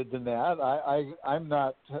complicated than that. I'm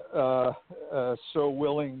not so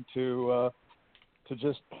willing to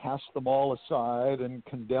just cast them all aside and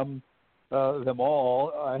condemn them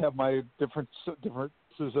all. I have my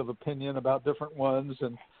differences of opinion about different ones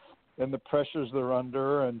and the pressures they're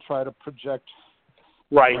under, and try to project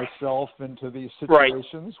myself into these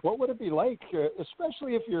situations. What would it be like,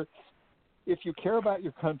 especially if you care about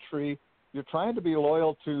your country, you're trying to be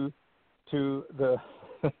loyal to the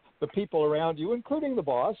people around you, including the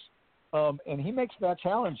boss, and he makes that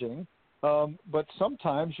challenging. But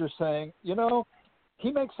sometimes you're saying,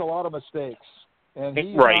 he makes a lot of mistakes, and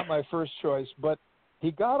he's not my first choice, but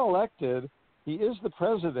he got elected. He is the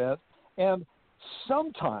president, and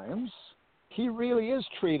sometimes he really is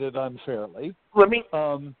treated unfairly.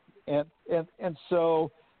 And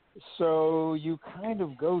so you kind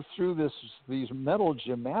of go through these mental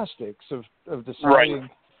gymnastics of deciding,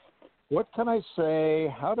 what can I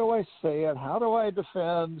say? How do I say it? How do I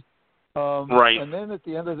defend? And then at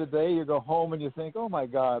the end of the day, you go home and you think, oh my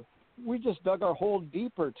God, we just dug our hole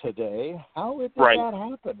deeper today. How did that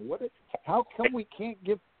happen? How come we can't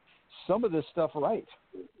get some of this stuff right?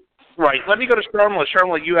 Right. Let me go to Turmoil.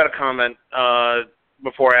 Turmoil, you had a comment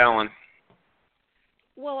before Alan.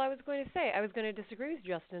 Well, I was going to disagree with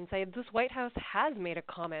Justin and say this White House has made a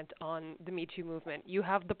comment on the Me Too movement. You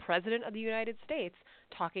have the President of the United States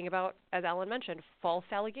talking about, as Alan mentioned, false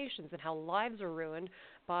allegations and how lives are ruined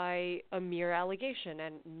by a mere allegation,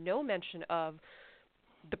 and no mention of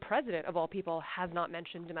the President, of all people, has not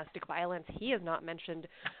mentioned domestic violence. He has not mentioned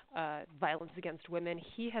violence against women.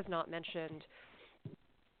 He has not mentioned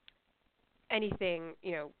anything,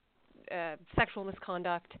 sexual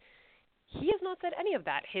misconduct. He has not said any of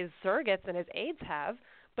that. His surrogates and his aides have,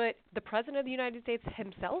 but the President of the United States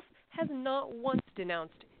himself has not once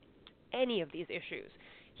denounced any of these issues.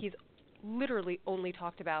 He's literally only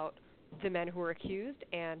talked about the men who are accused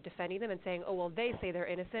and defending them and saying, oh, well, they say they're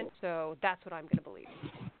innocent, so that's what I'm going to believe.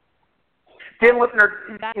 Dan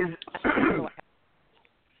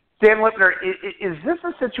Lipner, is this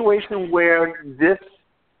a situation where this,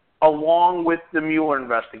 along with the Mueller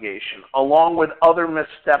investigation, along with other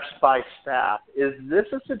missteps by staff, is this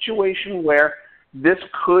a situation where this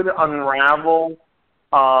could unravel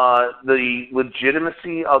the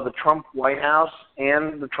legitimacy of the Trump White House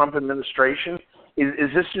and the Trump administration?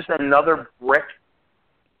 Is this just another brick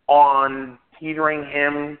on teetering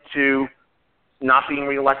him to not being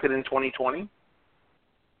reelected in 2020?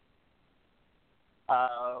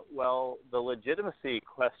 Well, the legitimacy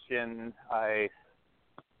question, I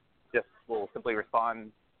just will simply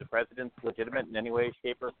respond: the president's legitimate in any way,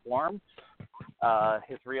 shape, or form.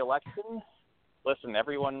 His reelection, listen,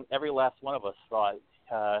 every last one of us thought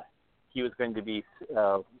he was going to be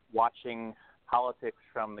watching politics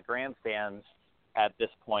from the grandstands at this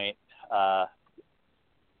point.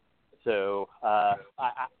 So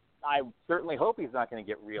I certainly hope he's not going to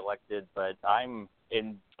get reelected, but I'm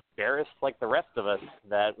embarrassed, like the rest of us,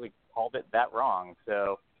 that we called it that wrong.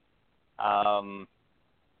 So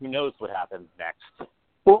who knows what happens next?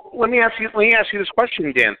 Well, let me ask you this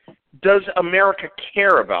question, Dan. Does America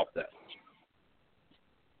care about this?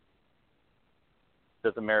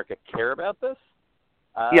 Does America care about this?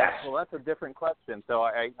 Yes. Well, that's a different question. So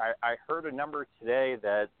I heard a number today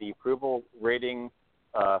that the approval rating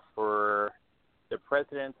for the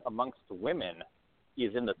president amongst women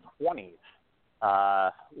is in the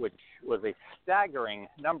 20s, which was a staggering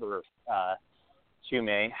number to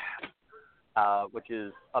me, which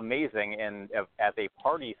is amazing, and as a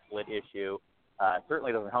party split issue,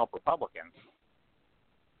 certainly doesn't help Republicans.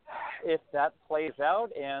 If that plays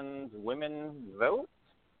out and women vote,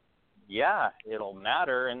 yeah, it'll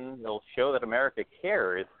matter and it'll show that America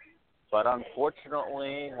cares. But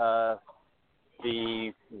unfortunately,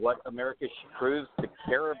 what America proves to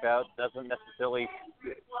care about doesn't necessarily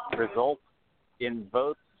result in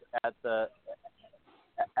votes at the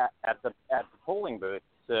polling booth.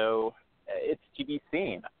 So it's to be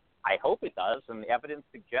seen. I hope it does, and the evidence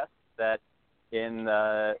suggests that in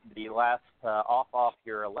the last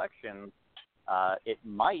off-year elections, it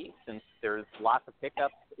might, since there's lots of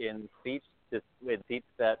pickups in seats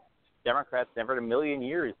that Democrats never in a million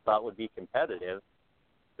years thought would be competitive.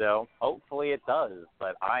 So hopefully it does,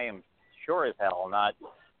 but I am sure as hell not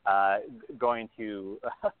going to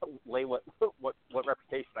lay what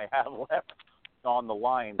reputation I have left on the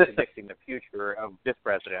line predicting the future of this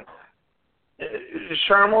president.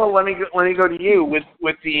 Sharmila, let me go to you.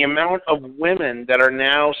 With the amount of women that are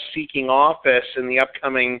now seeking office in the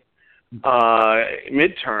upcoming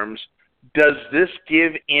midterms, does this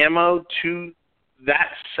give ammo to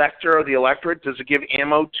that sector of the electorate? Does it give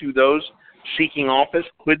ammo to those seeking office?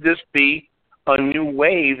 Could this be a new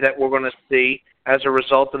wave that we're going to see as a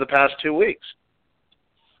result of the past 2 weeks?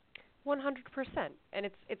 100%. And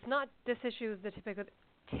it's not this issue is the typical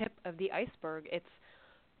tip of the iceberg. It's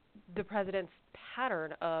the president's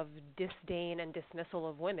pattern of disdain and dismissal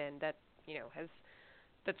of women that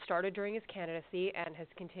that started during his candidacy and has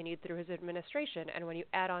continued through his administration. And when you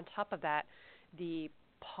add on top of that the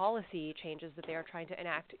policy changes that they are trying to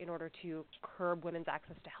enact in order to curb women's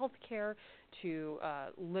access to health care, to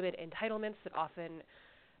limit entitlements that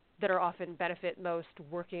are often benefit most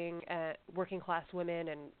working class women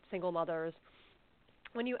and single mothers.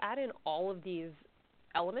 When you add in all of these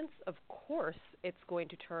elements, of course it's going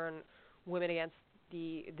to turn women against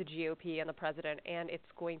the GOP and the president, and it's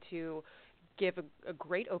going to give a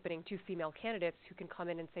great opening to female candidates who can come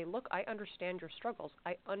in and say, look, I understand your struggles.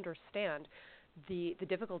 I understand the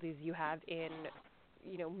difficulties you have in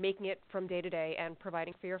making it from day to day and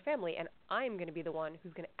providing for your family, and I'm going to be the one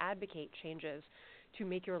who's going to advocate changes to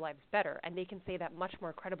make your lives better. And they can say that much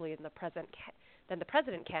more credibly than the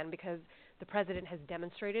president can, because the president has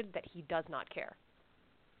demonstrated that he does not care.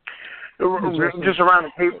 Just around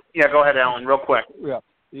the table. Yeah, go ahead, Alan, real quick. Yeah.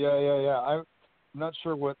 I'm not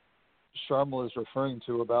sure what Sharmila is referring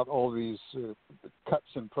to about all these cuts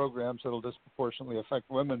in programs that will disproportionately affect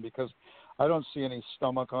women, because I don't see any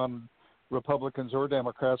stomach on Republicans or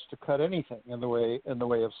Democrats to cut anything in the way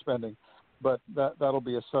of spending. But that'll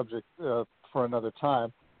be a subject for another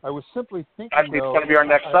time. I was simply thinking. Actually, it's going to be our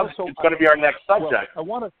next subject. It's going to be our next subject.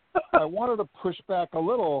 Well, I wanted to push back a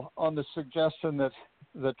little on the suggestion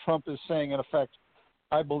that Trump is saying, in effect,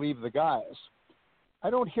 I believe the guys. I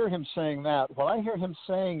don't hear him saying that. What I hear him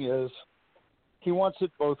saying is he wants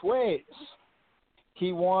it both ways.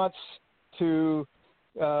 He wants to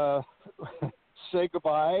say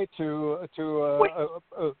goodbye to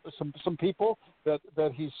some people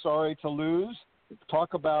that he's sorry to lose.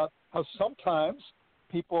 Talk about how sometimes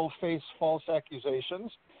people face false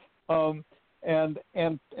accusations, and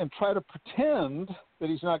try to pretend that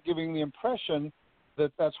he's not giving the impression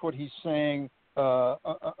that that's what he's saying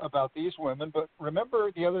about these women. But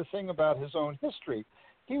remember the other thing about his own history.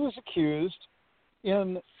 He was accused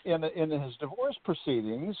in his divorce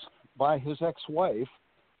proceedings by his ex-wife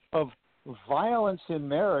of violence in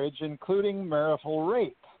marriage, including marital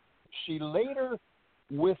rape. She later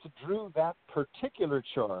withdrew that particular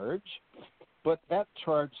charge, but that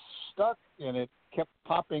charge stuck and it kept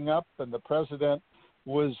popping up, and the president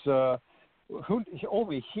was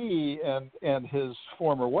only he and his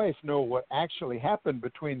former wife know what actually happened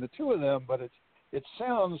between the two of them, but it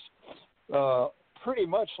sounds pretty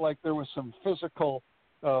much like there was some physical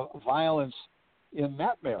violence in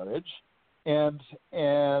that marriage. And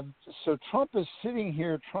so Trump is sitting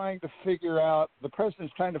here trying to figure out, the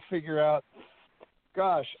president's trying to figure out,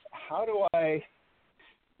 gosh, how do I,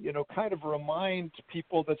 kind of remind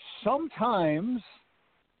people that sometimes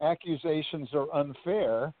accusations are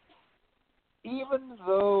unfair, even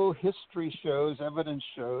though history shows, evidence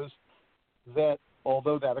shows that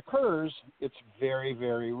although that occurs, it's very,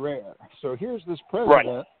 very rare. So here's this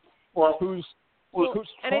president who's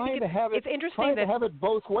trying to have it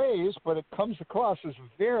both ways, but it comes across as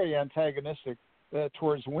very antagonistic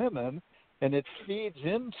towards women, and it feeds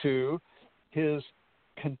into his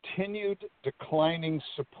continued declining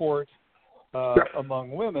support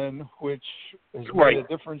among women, which has made a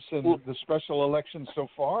difference in the special election so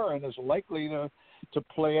far, and is likely to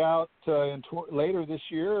play out later this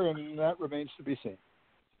year, and that remains to be seen.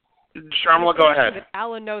 Sharmila, go ahead.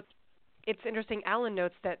 It's interesting. Alan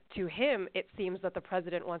notes that to him, it seems that the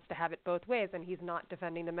president wants to have it both ways, and he's not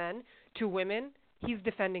defending the men. To women, he's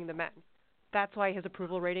defending the men. That's why his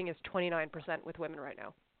approval rating is 29% with women right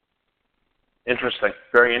now. Interesting.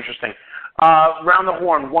 Very interesting. Round the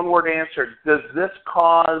horn, one-word answer. Does this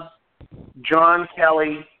cost John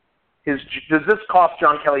Kelly his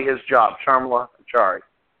job? Sharmila Achari.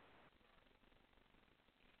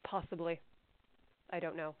 Possibly. I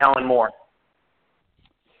don't know. Alan Moore.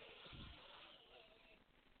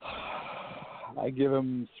 I give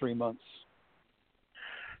him 3 months.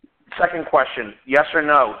 Second question, yes or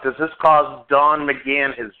no? Does this cause Don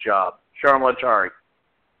McGahn his job? Sharmila Achari.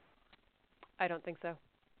 I don't think so.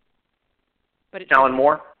 But Alan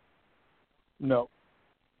Moore? No.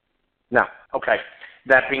 No. Okay.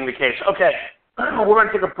 That being the case. Okay. We're going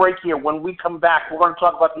to take a break here. When we come back, we're going to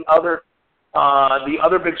talk about the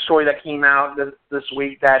other big story that came out this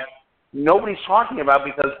week that nobody's talking about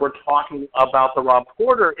because we're talking about the Rob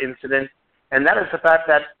Porter incident, and that is the fact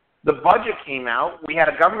that the budget came out, we had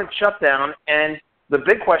a government shutdown, and the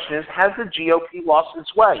big question is, has the GOP lost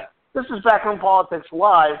its way? This is Backroom Politics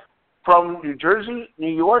Live from New Jersey,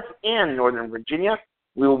 New York, and Northern Virginia.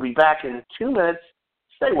 We will be back in 2 minutes.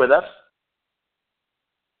 Stay with us.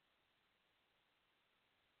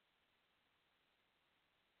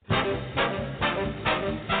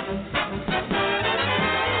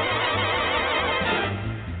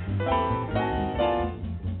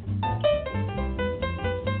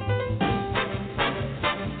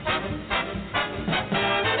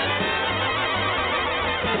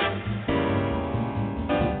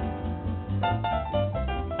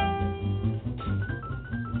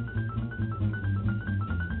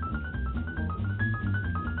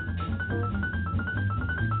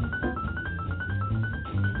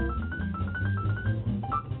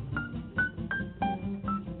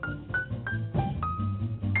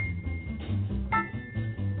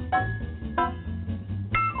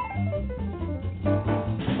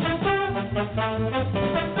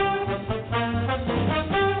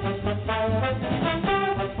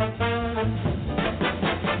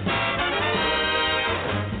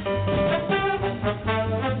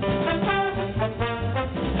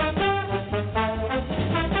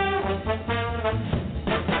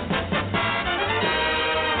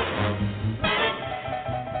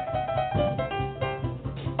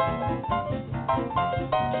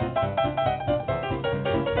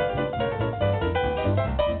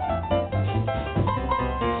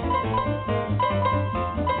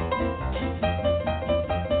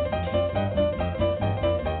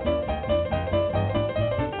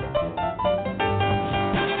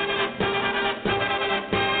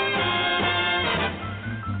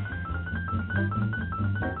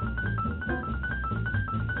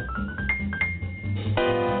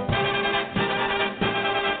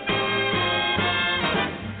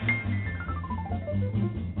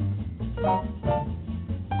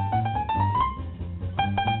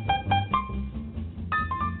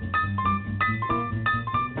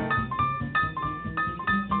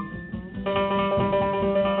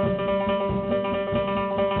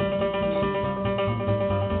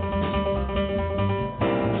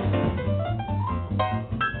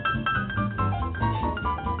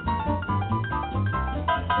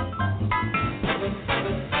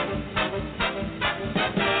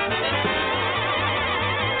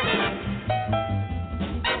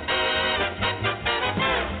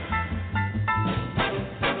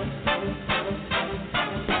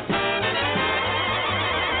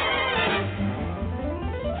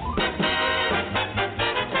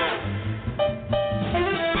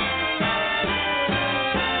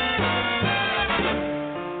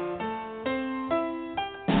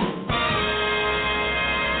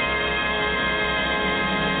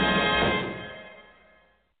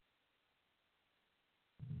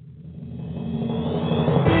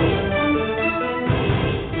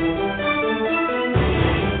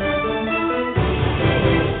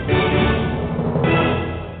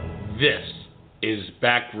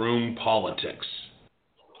 Backroom Politics.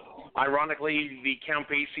 Ironically, the Count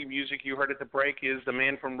Basie music you heard at the break is the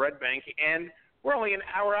man from Red Bank, and we're only an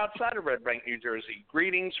hour outside of Red Bank, New Jersey.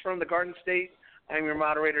 Greetings from the Garden State. I'm your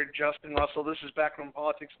moderator, Justin Russell. This is Backroom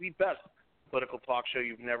Politics, the best political talk show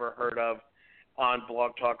you've never heard of on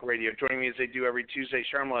Blog Talk Radio. Joining me as they do every Tuesday,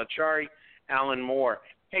 Sharmila Achari, Alan Moore.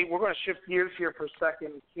 Hey, we're going to shift gears here for a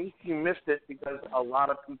second in case you missed it, because a lot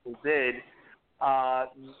of people did.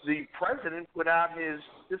 The president put out his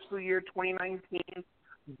fiscal year 2019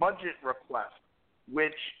 budget request,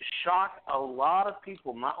 which shocked a lot of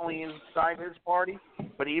people, not only inside his party,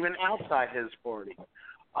 but even outside his party.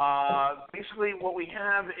 Basically, what we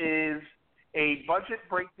have is a budget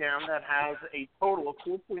breakdown that has a total of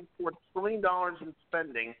 $4.4 trillion in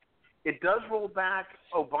spending. It does roll back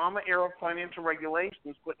Obama-era financial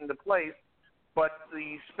regulations put into place, but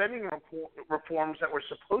the spending reforms that were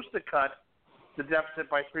supposed to cut the deficit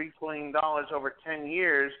by $3 trillion over 10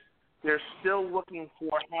 years, they're still looking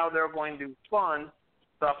for how they're going to fund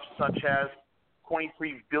stuff such as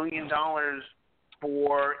 $23 billion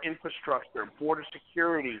for infrastructure, border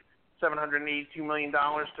security, $782 million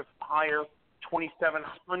to hire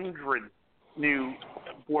 2,700 new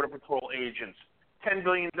Border Patrol agents, $10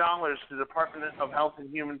 billion to the Department of Health and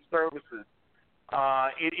Human Services.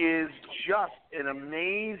 It is just an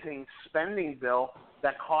amazing spending bill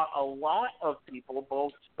that caught a lot of people,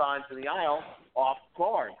 both sides of the aisle, off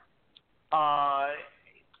guard.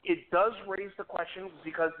 It does raise the question,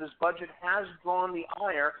 because this budget has drawn the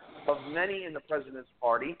ire of many in the president's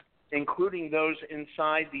party, including those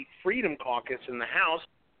inside the Freedom Caucus in the House,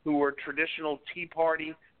 who were traditional Tea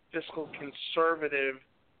Party, fiscal conservative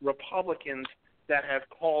Republicans that have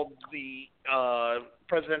called the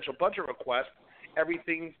presidential budget request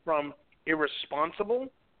everything from irresponsible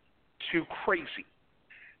to crazy.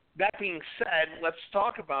 That being said, let's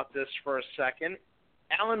talk about this for a second.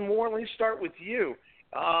 Alan Moore, let me start with you.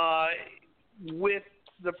 With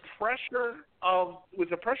the pressure on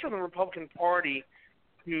the Republican Party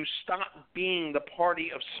to stop being the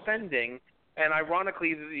party of spending, and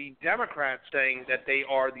ironically the Democrats saying that they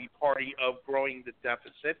are the party of growing the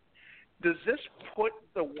deficit, does this put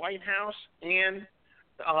the White House and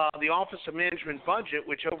the Office of Management Budget,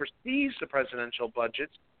 which oversees the presidential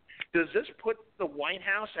budgets, does this put the White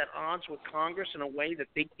House at odds with Congress in a way that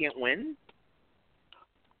they can't win?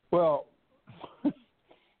 Well,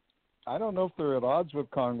 I don't know if they're at odds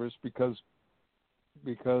with Congress because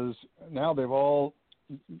now they've all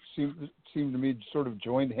seem to me sort of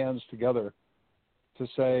joined hands together to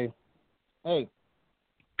say, hey,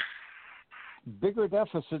 bigger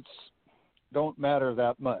deficits don't matter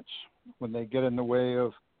that much when they get in the way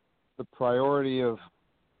of the priority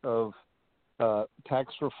of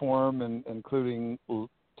tax reform, and including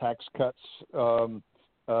tax cuts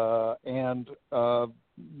and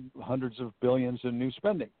hundreds of billions in new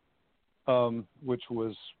spending, which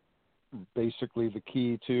was basically the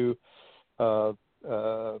key to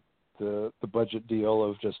the budget deal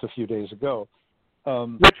of just a few days ago.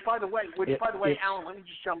 Which, by the way, Alan, let me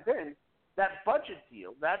just jump in. That budget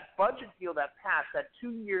deal that passed, that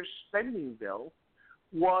 2-year spending bill,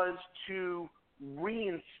 was to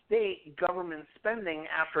reinstate government spending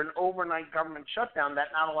after an overnight government shutdown that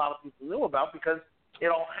not a lot of people knew about because it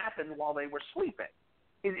all happened while they were sleeping.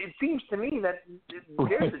 It seems to me that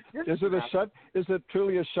there's a disconnect. Is it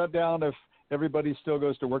truly a shutdown if everybody still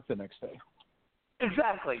goes to work the next day?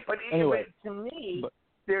 Exactly. But anyway, to me,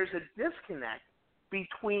 there's a disconnect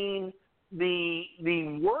between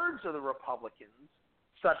the words of the Republicans,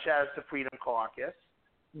 such as the Freedom Caucus,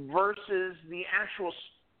 versus the actual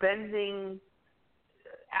spending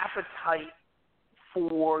appetite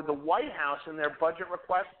for the White House in their budget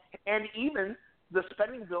request, and even the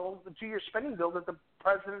spending bill, the 2-year spending bill that the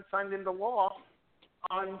president signed into law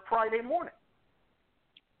on Friday morning.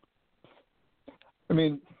 I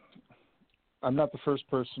mean, I'm not the first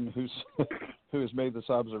person who has made this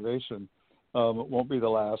observation. It won't be the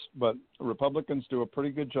last, but Republicans do a pretty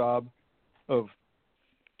good job of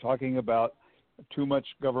talking about too much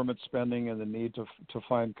government spending and the need to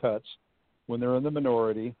find cuts when they're in the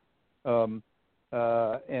minority, and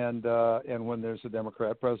when there's a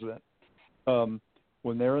Democrat president.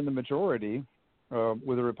 When they're in the majority,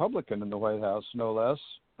 with a Republican in the White House, no less,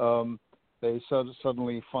 they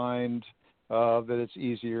suddenly find that it's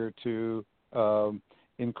easier to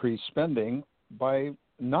increase spending by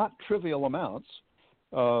not trivial amounts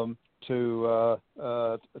to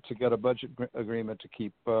get a budget agreement to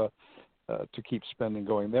keep spending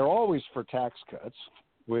going. They're always for tax cuts,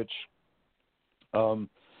 which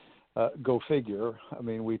go figure. I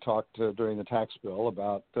mean, we talked during the tax bill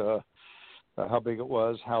about how big it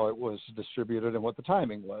was, how it was distributed, and what the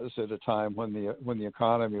timing was at a time when the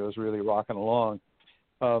economy was really rocking along.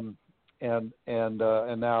 And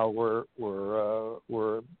now we're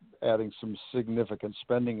adding some significant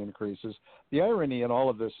spending increases. The irony in all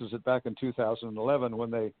of this is that back in 2011,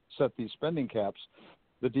 when they set these spending caps,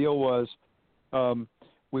 the deal was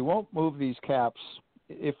we won't move these caps.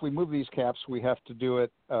 If we move these caps, we have to do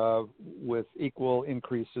it with equal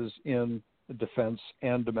increases in defense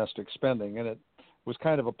and domestic spending. And it was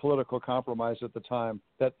kind of a political compromise at the time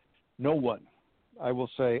that no one, I will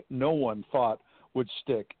say, no one thought would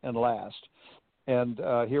stick and last. And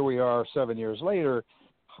here we are 7 years later,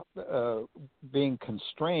 being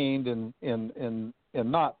constrained in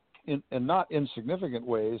not insignificant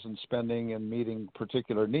ways in spending and meeting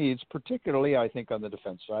particular needs, particularly I think on the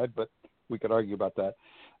defense side, but we could argue about that.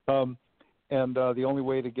 And the only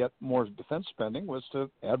way to get more defense spending was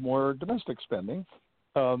to add more domestic spending.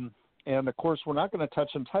 And of course, we're not going to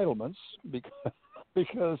touch entitlements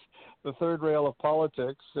because the third rail of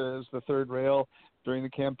politics is the third rail during the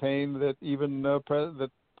campaign that even that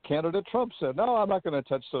candidate Trump said, no, I'm not going to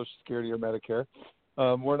touch Social Security or Medicare.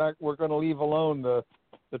 We're going to leave alone the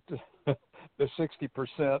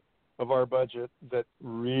 60% of our budget that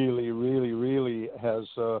really has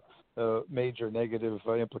major negative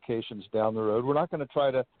implications down the road. We're not going to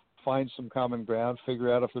try to find some common ground,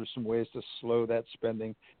 figure out if there's some ways to slow that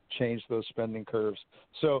spending, change those spending curves.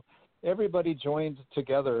 So everybody joined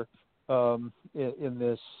together in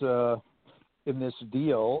this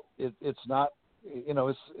deal. It's not,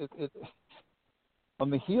 it's on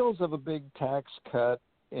the heels of a big tax cut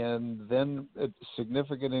and then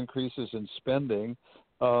significant increases in spending.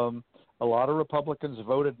 A lot of Republicans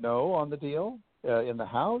voted no on the deal in the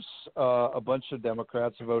House. A bunch of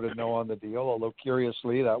Democrats voted no on the deal, although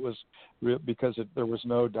curiously that was because there was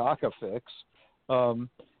no DACA fix.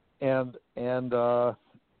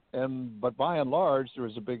 But by and large, there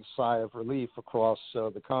was a big sigh of relief across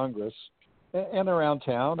the Congress and around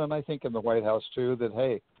town, and I think in the White House too, that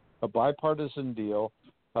hey, a bipartisan deal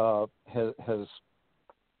has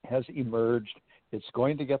emerged. It's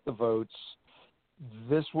going to get the votes.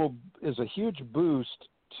 This is a huge boost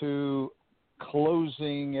to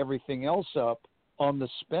closing everything else up on the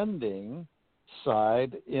spending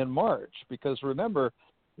side in March, because remember,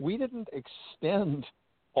 we didn't extend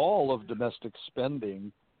all of domestic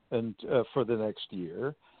spending and for the next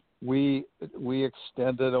year. We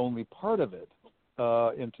extended only part of it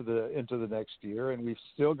into the next year, and we've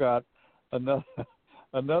still got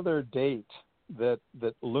another date that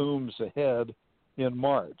looms ahead in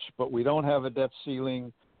March. But we don't have a debt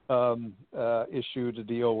ceiling issue to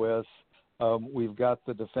deal with. We've got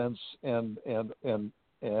the defense and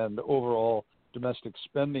overall domestic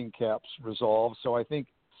spending caps resolved. So I think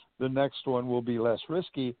the next one will be less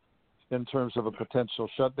risky in terms of a potential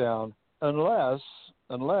shutdown, unless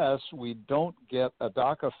we don't get a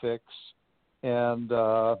DACA fix and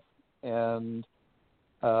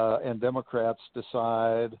Democrats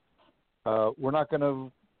decide we're not going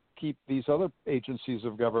to keep these other agencies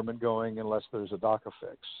of government going unless there's a DACA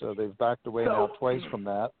fix. So they've backed away now twice from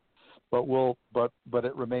that, but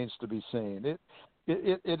it remains to be seen.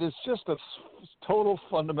 It is just a total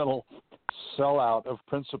fundamental sellout of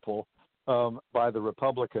principle by the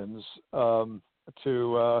Republicans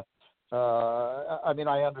I mean,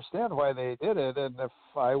 I understand why they did it, and if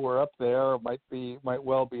I were up there, might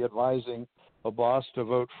well be advising a boss to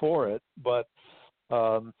vote for it. But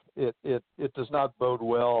it does not bode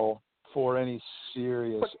well for any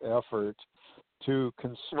serious effort to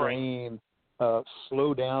constrain,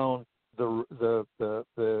 slow down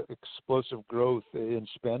the explosive growth in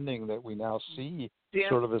spending that we now see,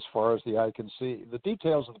 sort of as far as the eye can see. The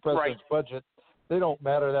details of the president's budget, they don't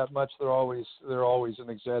matter that much. They're always an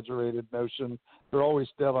exaggerated notion. They're always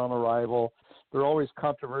dead on arrival. They're always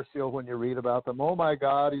controversial when you read about them. Oh my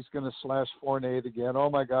God, he's going to slash foreign aid again. Oh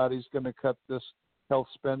my God, he's going to cut this health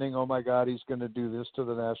spending. Oh my God, he's going to do this to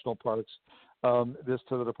the national parks, this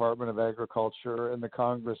to the Department of Agriculture, and the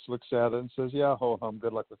Congress looks at it and says, yeah, ho hum,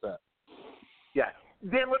 good luck with that. Yeah.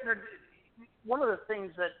 Dan Whitner, one of the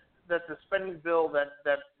things that the spending bill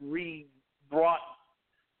that brought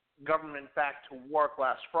government back to work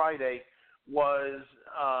last Friday was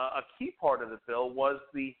a key part of the bill was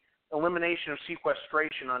the elimination of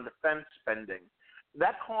sequestration on defense spending.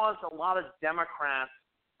 That caused a lot of Democrats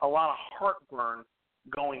a lot of heartburn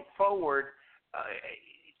going forward.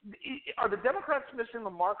 Are the Democrats missing the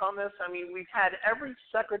mark on this? I mean, we've had every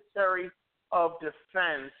Secretary of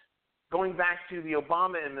Defense going back to the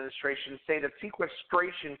Obama administration say that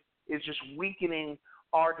sequestration is just weakening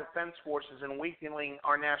our defense forces and weakening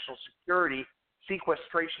our national security.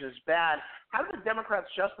 sequestration is bad, how do the Democrats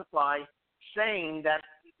justify saying that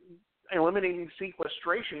eliminating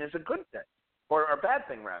sequestration is a good thing, or a bad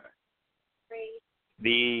thing, rather?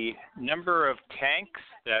 The number of tanks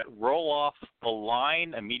that roll off the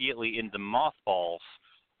line immediately into mothballs,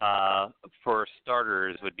 for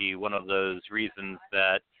starters, would be one of those reasons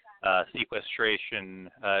that sequestration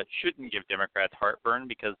shouldn't give Democrats heartburn,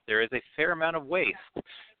 because there is a fair amount of waste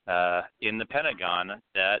in the Pentagon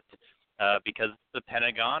that, because the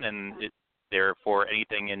Pentagon therefore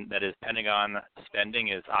anything that is Pentagon spending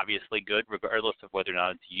is obviously good, regardless of whether or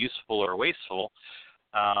not it's useful or wasteful,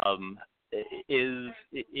 is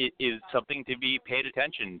something to be paid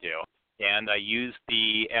attention to. And I use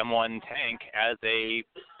the M1 tank as a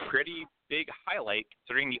pretty big highlight,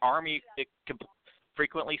 considering the Army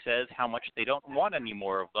frequently says how much they don't want any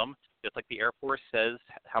more of them, just like the Air Force says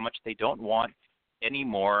how much they don't want any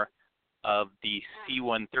more of the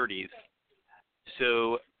C-130s.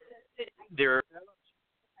 So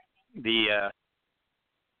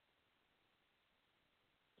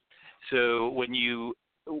so when you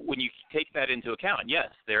take that into account, yes,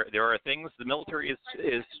 there are things. The military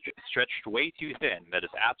is stretched way too thin. That is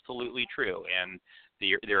absolutely true, and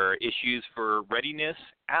there are issues for readiness.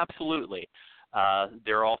 Absolutely,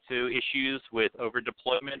 there are also issues with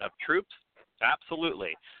overdeployment of troops.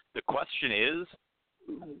 Absolutely. The question is,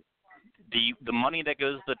 the money that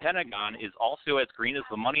goes to the Pentagon is also as green as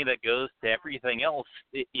the money that goes to everything else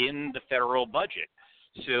in the federal budget.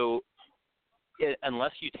 So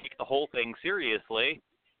unless you take the whole thing seriously,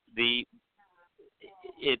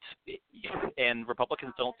 and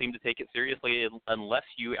Republicans don't seem to take it seriously unless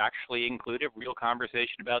you actually include a real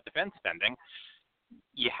conversation about defense spending.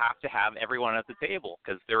 You have to have everyone at the table,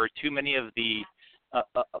 because there are too many of the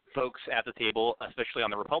folks at the table, especially on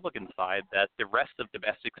the Republican side, that the rest of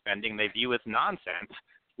domestic spending they view as nonsense,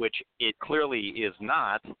 which it clearly is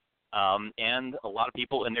not, and a lot of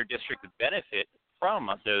people in their district benefit from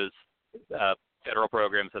those federal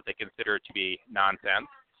programs that they consider to be nonsense.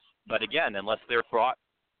 But again, unless they're brought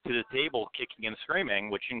to the table kicking and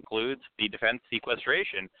screaming, which includes the defense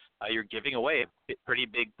sequestration, you're giving away a pretty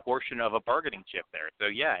big portion of a bargaining chip there. So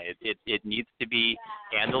yeah, it needs to be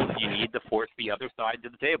handled. You need to force the other side to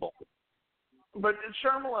the table. But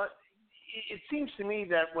Sharmila, it seems to me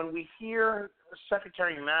that when we hear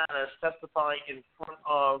Secretary Mattis testify in front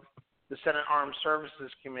of the Senate Armed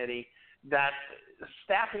Services Committee that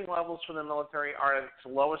staffing levels for the military are at its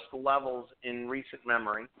lowest levels in recent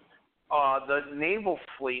memory. The naval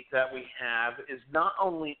fleet that we have is not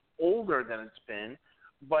only older than it's been,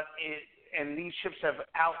 and these ships have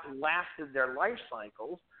outlasted their life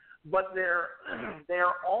cycles, but they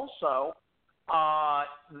are also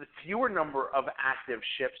the fewer number of active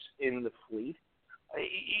ships in the fleet.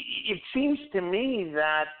 It seems to me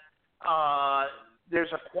that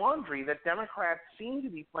there's a quandary that Democrats seem to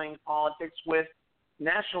be playing politics with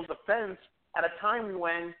national defense at a time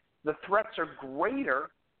when the threats are greater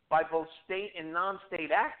by both state and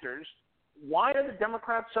non-state actors. Why are the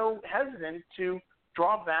Democrats so hesitant to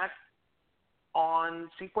draw back on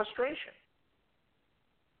sequestration?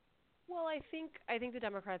 Well, I think the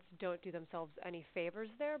Democrats don't do themselves any favors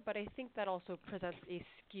there, but I think that also presents a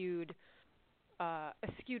skewed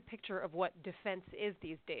picture of what defense is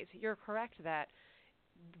these days. You're correct that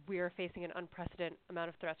we are facing an unprecedented amount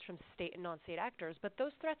of threats from state and non-state actors, but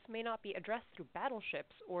those threats may not be addressed through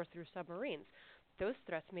battleships or through submarines. Those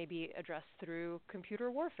threats may be addressed through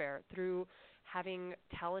computer warfare, through having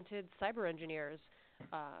talented cyber engineers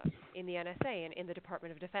in the NSA and in the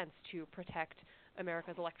Department of Defense to protect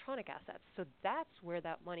America's electronic assets. So that's where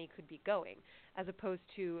that money could be going, as opposed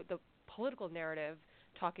to the political narrative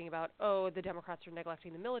talking about, oh, the Democrats are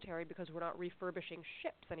neglecting the military because we're not refurbishing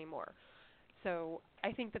ships anymore. So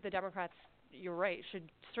I think that the Democrats, you're right,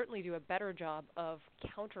 should certainly do a better job of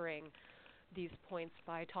countering these points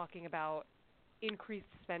by talking about increased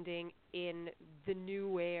spending in the new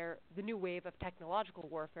wave of technological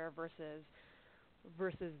warfare versus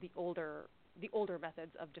the older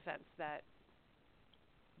methods of defense that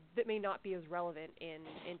may not be as relevant in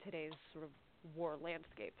today's sort of war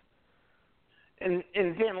landscape. And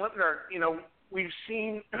Dan Lipner, we've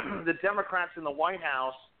seen the Democrats in the White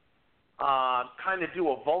House kind of do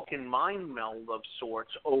a Vulcan mind meld of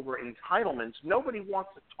sorts over entitlements. Nobody wants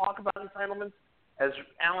to talk about entitlements. As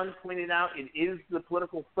Alan pointed out, it is the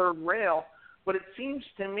political third rail. But it seems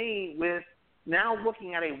to me, with now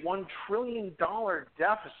looking at a $1 trillion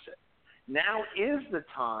deficit, now is the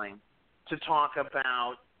time to talk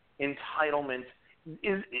about entitlement.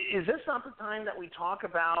 Is this not the time that we talk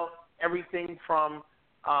about everything from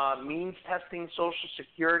means testing Social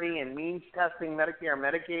Security and means testing Medicare and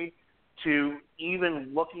Medicaid to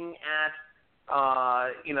even looking at,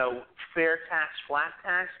 fair tax, flat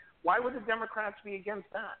tax. Why would the Democrats be against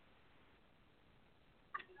that?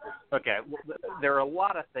 Okay, well, there are a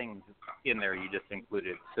lot of things in there you just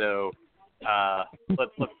included. So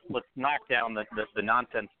let's knock down the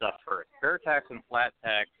nonsense stuff first. Fair tax and flat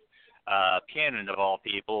tax, canon of all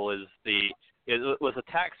people, was a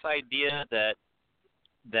tax idea that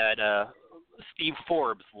Steve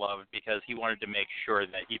Forbes loved because he wanted to make sure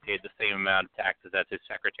that he paid the same amount of taxes as his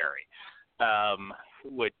secretary,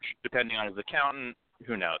 which, depending on his accountant,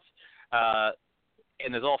 who knows.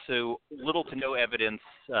 And there's also little to no evidence,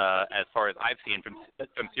 as far as I've seen from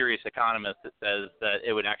serious economists, that says that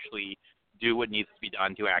it would actually do what needs to be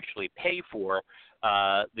done to actually pay for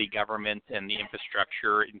the government and the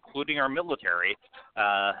infrastructure, including our military,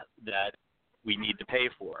 that we need to pay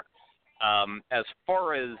for. As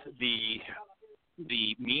far as the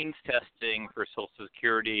means testing for Social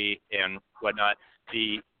Security and whatnot,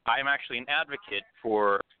 I'm actually an advocate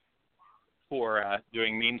for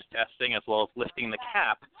doing means testing as well as lifting the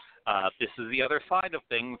cap. This is the other side of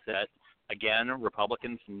things that, again,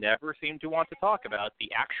 Republicans never seem to want to talk about,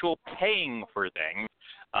 the actual paying for things.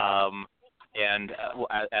 As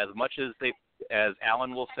much as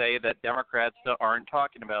Alan will say that Democrats aren't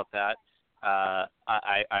talking about that,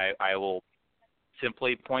 I will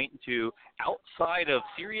simply point to, outside of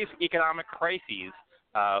serious economic crises,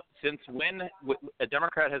 since when a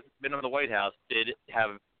Democrat has been in the White House, did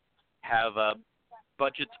have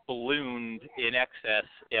budgets ballooned in excess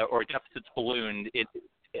or deficits ballooned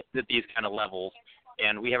at these kind of levels.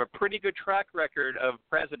 And we have a pretty good track record of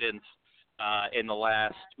presidents in the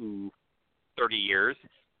last 30 years.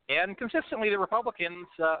 And consistently, the Republicans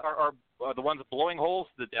are the ones blowing holes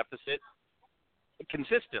to the deficit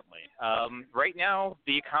consistently. Right now,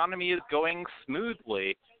 the economy is going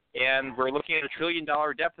smoothly, and we're looking at $1 trillion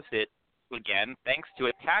deficit again, thanks to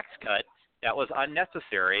a tax cut that was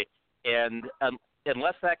unnecessary. And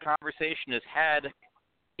unless that conversation is had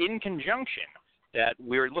in conjunction, that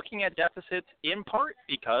we're looking at deficits in part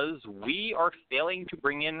because we are failing to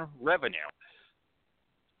bring in revenue.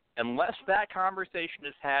 Unless that conversation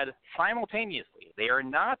is had simultaneously, they are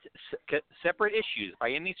not separate issues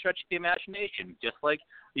by any stretch of the imagination. Just like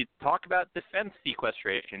you talk about defense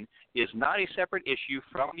sequestration is not a separate issue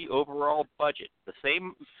from the overall budget. The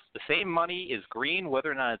same money is green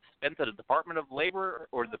whether or not it's spent at the Department of Labor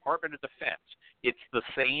or the Department of Defense. It's the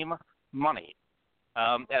same money.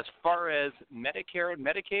 As far as Medicare and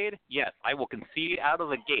Medicaid, yes, I will concede out of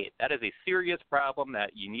the gate. That is a serious problem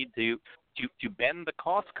that you need to bend the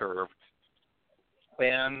cost curve.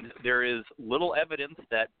 And there is little evidence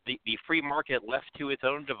that the free market left to its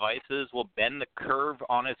own devices will bend the curve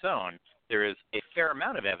on its own. There is a fair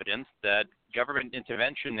amount of evidence that government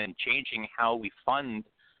intervention and changing how we fund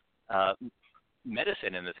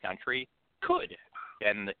medicine in this country could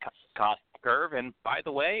bend the cost curve. And by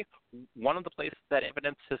the way, one of the places that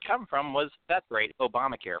evidence has come from was that great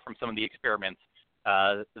Obamacare, from some of the experiments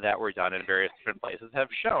that were done in various different places, have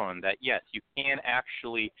shown that, yes, you can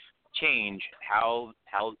actually change how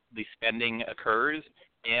the spending occurs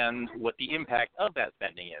and what the impact of that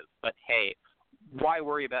spending is. But, hey, why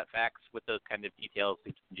worry about facts with those kind of details?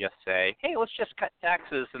 We can just say, hey, let's just cut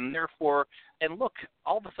taxes, and therefore, and look,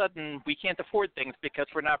 all of a sudden we can't afford things because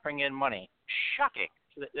we're not bringing in money. Shocking.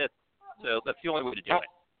 So that's the only way to do it.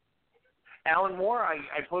 Alan Moore, I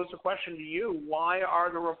pose the question to you. Why are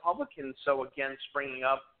the Republicans so against bringing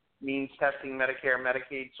up means testing, Medicare,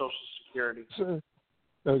 Medicaid, Social Security?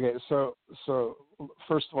 Okay, so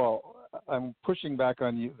first of all, I'm pushing back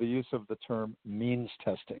on the use of the term means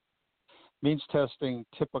testing. Means testing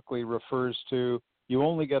typically refers to you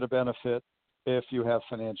only get a benefit if you have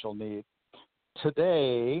financial need.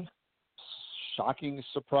 Today, shocking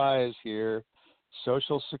surprise here,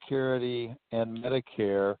 Social Security and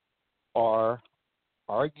Medicare are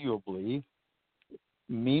arguably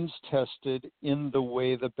means tested in the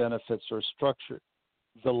way the benefits are structured.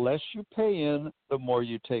 The less you pay in, the more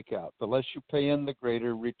you take out. The less you pay in, the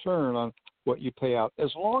greater return on what you pay out,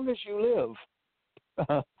 as long as you live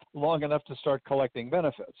long enough to start collecting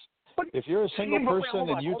benefits. But if you're a single person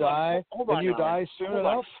and you die soon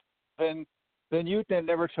enough, then you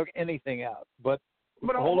never took anything out. But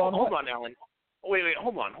hold on, Alan. Wait,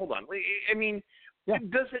 hold on. I mean, yeah.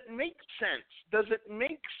 Does it make sense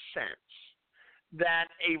that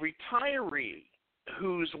a retiree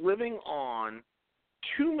who's living on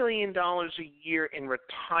 $2 million a year in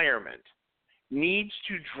retirement needs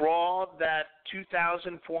to draw that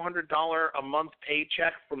 $2,400 a month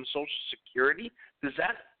paycheck from Social Security? Does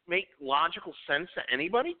that make logical sense to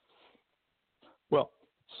anybody? Well,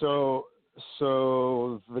 so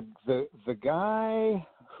so the guy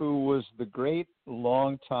who was the great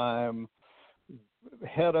longtime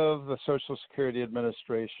head of the Social Security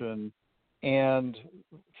Administration and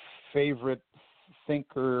favorite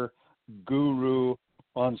thinker guru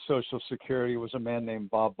on Social Security was a man named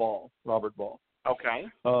Robert Ball. Okay.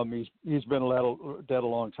 He's been dead a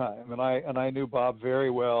long time, and I knew Bob very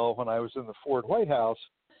well when I was in the Ford White House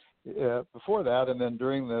before that, and then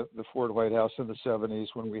during the Ford White House in the 70s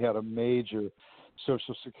when we had a major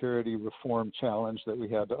Social Security reform challenge that we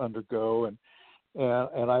had to undergo, and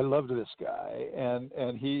I loved this guy,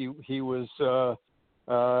 and he was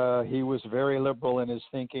very liberal in his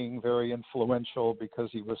thinking, very influential because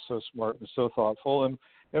he was so smart and so thoughtful, and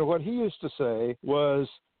what he used to say was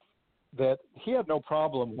that he had no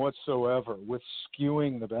problem whatsoever with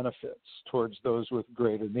skewing the benefits towards those with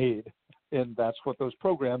greater need. And that's what those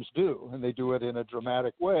programs do. And they do it in a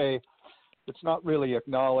dramatic way. It's not really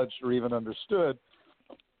acknowledged or even understood.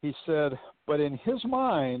 He said, but in his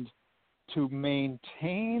mind, to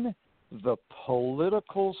maintain the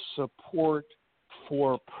political support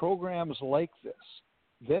for programs like this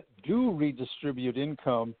that do redistribute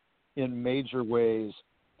income in major ways,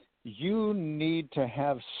 you need to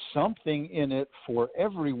have something in it for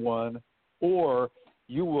everyone, or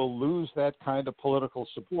you will lose that kind of political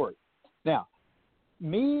support. Now,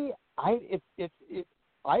 I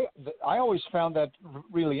always found that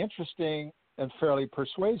really interesting and fairly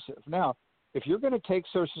persuasive. Now, if you're going to take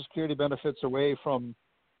Social Security benefits away from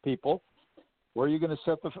people, where are you going to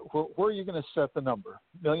set the number?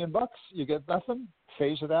 $1 million? You get nothing?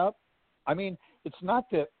 Phase it out? I mean, it's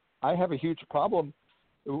not that I have a huge problem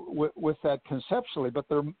with that conceptually, but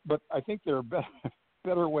I think there are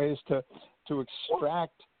better ways to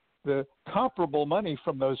extract the comparable money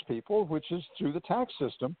from those people, which is through the tax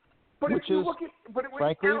system, frankly,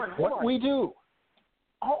 Alan, what we do.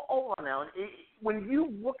 Hold on, Alan. When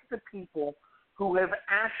you look at the people who have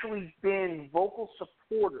actually been vocal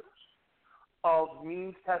supporters of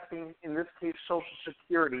means testing, in this case Social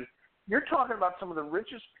Security, you're talking about some of the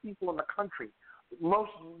richest people in the country,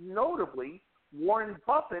 most notably Warren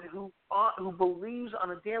Buffett, who believes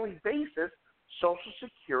on a daily basis Social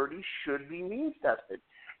Security should be means tested.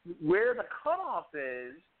 Where the cutoff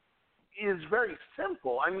is very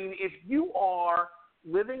simple. I mean, if you are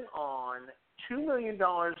living on $2 million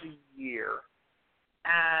a year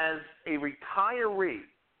as a retiree,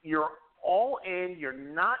 you're all in, you're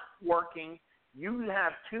not working, you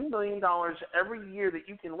have $2 million every year that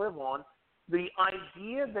you can live on, the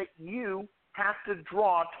idea that you have to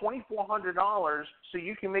draw $2,400 so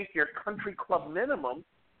you can make your country club minimum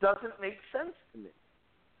doesn't make sense to me.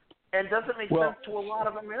 And doesn't make sense to a lot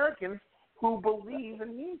of Americans who believe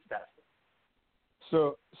in means testing.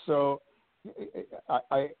 So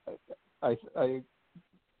I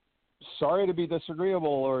sorry to be disagreeable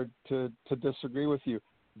or to disagree with you.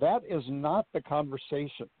 That is not the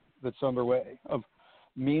conversation that's underway of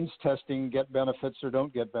means testing, get benefits or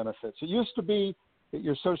don't get benefits. It used to be that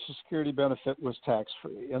your Social Security benefit was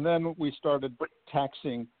tax-free, and then we started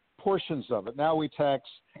taxing portions of it. Now we tax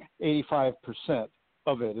 85%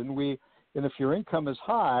 of it, and if your income is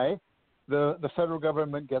high, the federal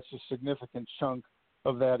government gets a significant chunk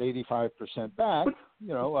of that 85% back,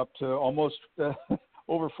 up to almost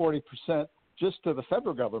over 40% just to the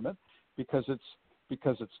federal government because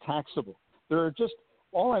it's taxable. There are just,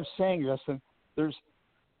 all I'm saying, Justin,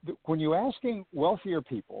 when you're asking wealthier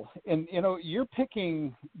people, and you're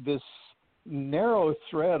picking this narrow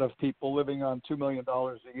thread of people living on $2 million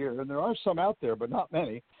a year, and there are some out there, but not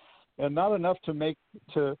many, and not enough to make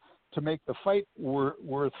the fight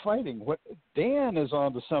worth fighting. What Dan is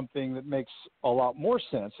onto something that makes a lot more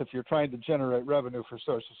sense if you're trying to generate revenue for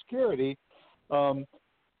Social Security, and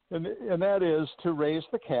that is to raise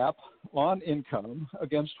the cap on income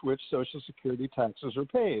against which Social Security taxes are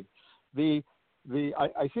paid.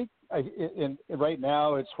 I think right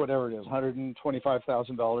now it's whatever it is,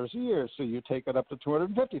 $125,000 a year. So you take it up to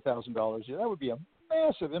 $250,000 a year. That would be a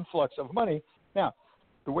massive influx of money. Now,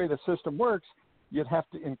 the way the system works, you'd have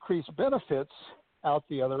to increase benefits out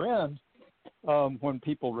the other end when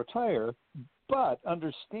people retire. But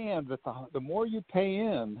understand that the more you pay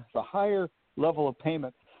in, the higher level of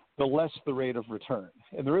payment, the less the rate of return.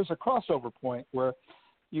 And there is a crossover point where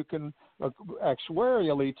you can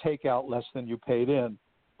actuarially take out less than you paid in.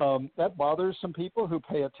 That bothers some people who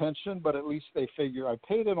pay attention, but at least they figure, I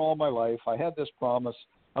paid in all my life, I had this promise,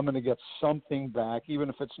 I'm going to get something back, even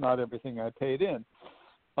if it's not everything I paid in.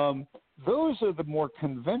 Those are the more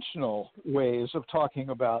conventional ways of talking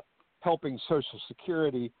about helping Social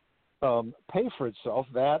Security pay for itself,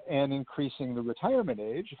 that and increasing the retirement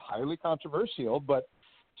age, highly controversial, but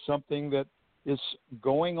something that is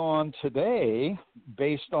going on today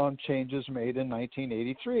based on changes made in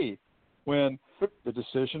 1983, when the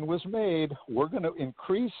decision was made, we're going to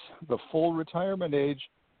increase the full retirement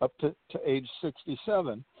age up to age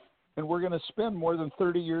 67, and we're going to spend more than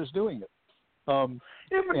 30 years doing it. Let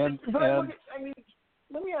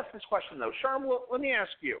me ask this question, though. Sharm, let me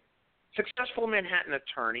ask you. Successful Manhattan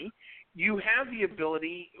attorney, you have the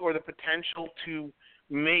ability or the potential to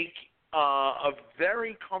make a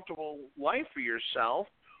very comfortable life for yourself.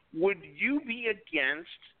 Would you be against,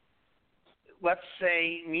 let's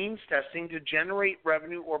say, means testing to generate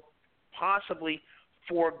revenue or possibly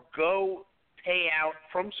forego payout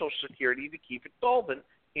from Social Security to keep it solvent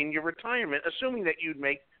in your retirement, assuming that you'd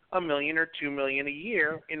make $1 million or $2 million a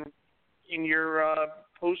year in your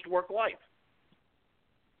post-work life?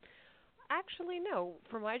 Actually, no.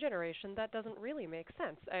 For my generation, that doesn't really make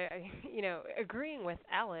sense. I agreeing with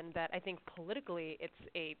Alan that I think politically it's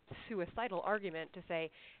a suicidal argument to say,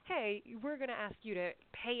 hey, we're going to ask you to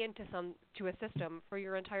pay into a system for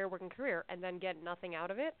your entire working career and then get nothing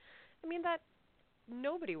out of it. I mean, that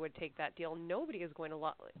nobody would take that deal. Nobody is going to,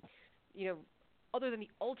 other than the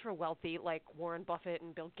ultra wealthy like Warren Buffett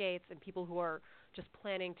and Bill Gates and people who are just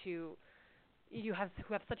planning to. Who have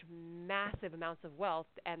such massive amounts of wealth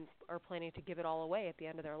and are planning to give it all away at the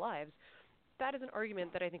end of their lives, that is an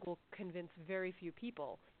argument that I think will convince very few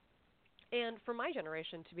people. And for my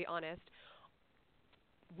generation, to be honest,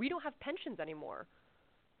 we don't have pensions anymore.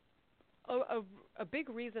 A big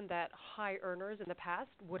reason that high earners in the past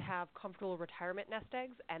would have comfortable retirement nest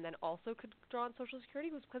eggs and then also could draw on Social Security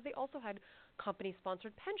was because they also had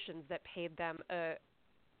company-sponsored pensions that paid them a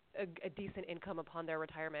decent income upon their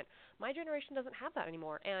retirement. My generation doesn't have that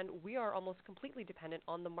anymore, and we are almost completely dependent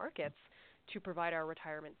on the markets to provide our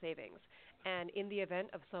retirement savings. And in the event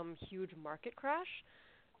of some huge market crash,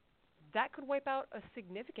 that could wipe out a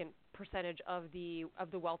significant percentage of the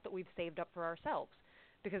wealth that we've saved up for ourselves,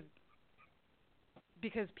 because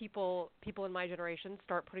people in my generation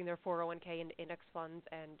start putting their 401k into index funds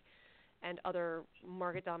and other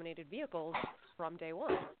market-dominated vehicles from day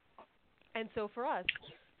one. And so for us,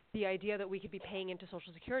 the idea that we could be paying into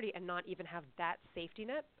Social Security and not even have that safety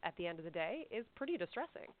net at the end of the day is pretty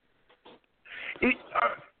distressing.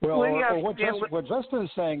 What Justin is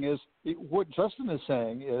saying is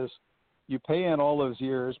you pay in all those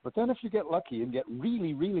years, but then if you get lucky and get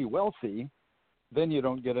really, really wealthy, then you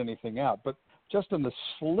don't get anything out. But just in the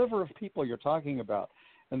sliver of people you're talking about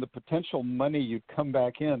and the potential money you'd come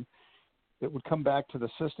back in, that would come back to the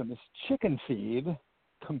system is chicken feed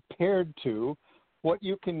compared to what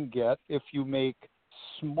you can get if you make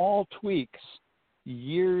small tweaks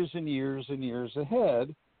years and years and years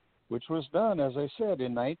ahead, which was done, as I said,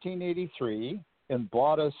 in 1983 and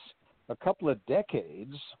bought us a couple of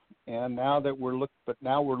decades. And now that we're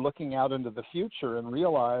looking out into the future and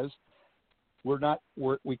realize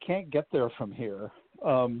we can't get there from here.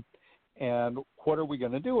 And what are we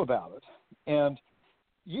going to do about it? And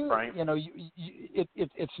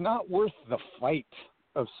it's not worth the fight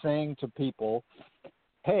of saying to people,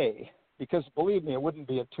 hey, because believe me, it wouldn't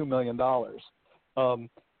be at $2 million.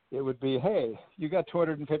 It would be, hey, you got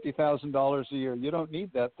 $250,000 a year. You don't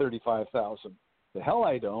need that $35,000. The hell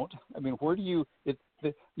I don't. I mean, where do you? It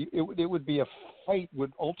would be a fight.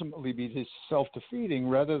 Would ultimately be just self-defeating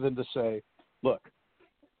rather than to say, look,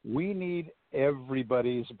 we need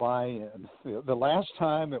everybody's buy-in. The last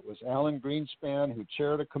time it was Alan Greenspan who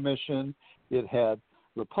chaired a commission. It had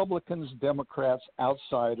Republicans, Democrats,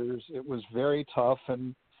 outsiders. It was very tough,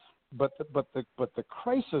 but the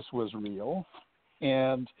crisis was real,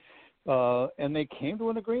 and they came to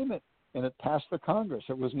an agreement, and it passed the Congress.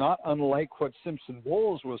 It was not unlike what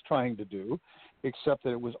Simpson-Bowles was trying to do, except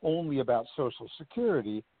that it was only about Social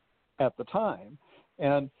Security at the time.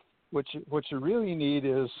 And what you really need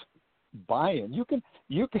is buy-in. You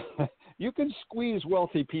can squeeze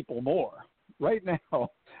wealthy people more. Right now,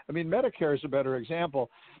 I mean, Medicare is a better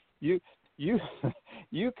example. You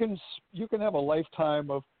can have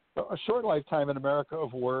a short lifetime in America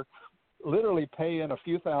of work, literally pay in a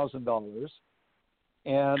few $1,000s,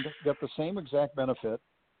 and get the same exact benefit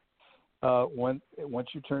once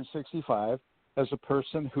you turn 65 as a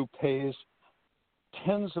person who pays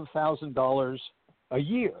tens of $1,000s a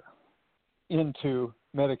year into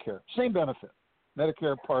Medicare. Same benefit,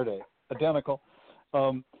 Medicare Part A, identical.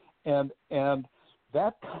 And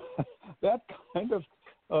that kind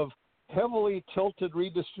of heavily tilted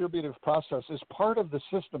redistributive process is part of the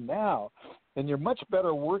system now, and you're much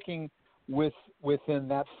better working within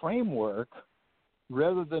that framework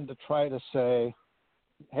rather than to try to say,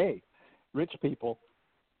 hey, rich people,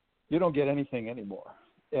 you don't get anything anymore.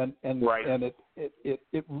 and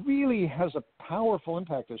it really has a powerful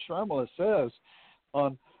impact, as Sharmila says,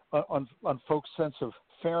 on folks' sense of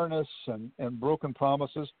fairness and broken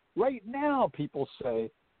promises. Right now, people say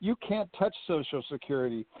you can't touch Social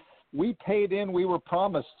Security. We paid in. We were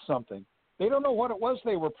promised something. They don't know what it was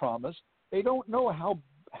they were promised. They don't know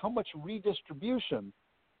how much redistribution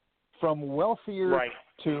from wealthier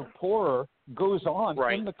to poorer goes on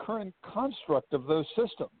in the current construct of those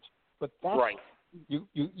systems. But that's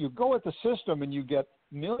you go at the system and you get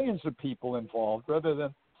millions of people involved rather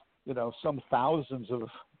than some thousands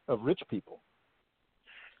of rich people.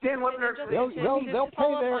 Dan Lipner, they'll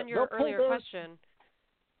pay their on your earlier question.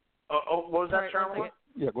 What was that, Sharmila?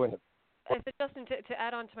 Yeah, go ahead. I said, Justin, to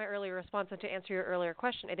add on to my earlier response and to answer your earlier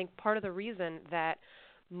question, I think part of the reason that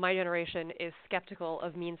my generation is skeptical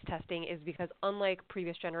of means testing is because, unlike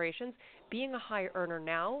previous generations, being a high earner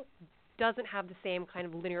now doesn't have the same kind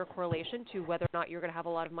of linear correlation to whether or not you're going to have a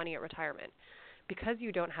lot of money at retirement. Because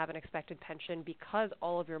you don't have an expected pension, because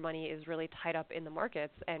all of your money is really tied up in the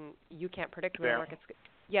markets and you can't predict where the markets go.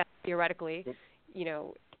 Yes, theoretically,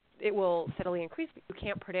 it will steadily increase, but you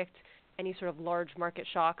can't predict any sort of large market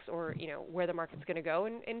shocks or, where the market's going to go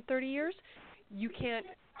in 30 years. You can't,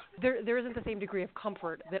 there isn't the same degree of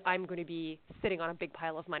comfort that I'm going to be sitting on a big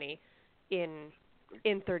pile of money in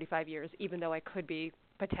 35 years, even though I could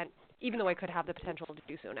have the potential to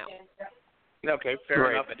do so now. Okay,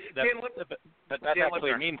 fair enough. That's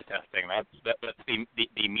actually means testing. That's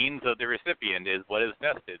the means of the recipient is what is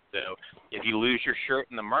tested. So if you lose your shirt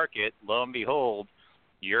in the market, lo and behold,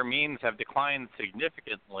 your means have declined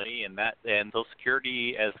significantly, and Social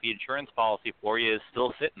Security as the insurance policy for you is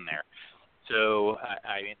still sitting there. So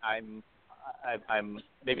I'm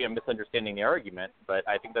maybe I'm misunderstanding the argument, but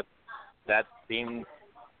I think that seems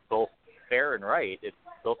both fair and right.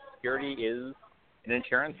 Social Security is an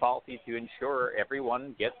insurance policy to ensure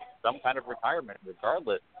everyone gets some kind of retirement,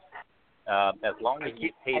 regardless. As long as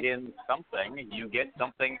you paid in something, you get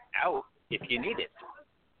something out if you need it.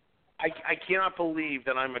 I cannot believe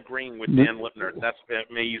that I'm agreeing with Dan Lipner. That's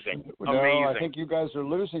amazing. No, I think you guys are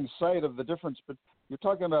losing sight of the difference. But you're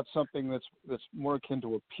talking about something that's more akin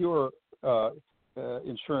to a pure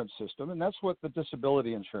insurance system, and that's what the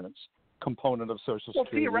disability insurance component of Social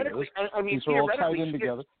Security theoretically, is. I mean, these are all tied in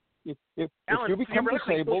together. If you become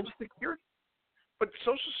disabled, but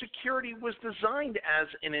Social Security was designed as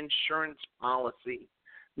an insurance policy,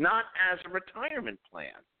 not as a retirement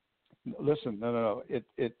plan. Listen, no.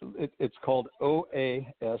 It's called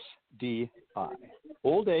OASDI.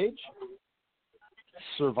 Old age,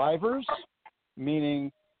 survivors,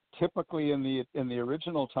 meaning typically in the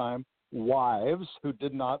original time, wives who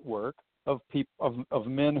did not work of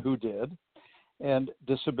men who did, and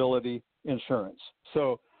disability insurance.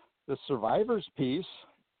 So the survivors piece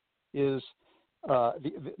is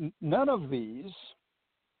none of these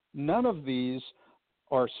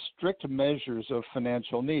are strict measures of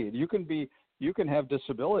financial need. You can have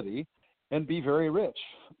disability and be very rich,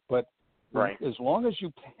 but as long as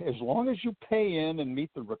you pay in and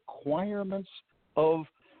meet the requirements of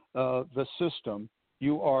the system,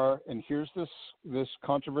 you are, and here's this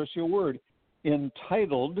controversial word,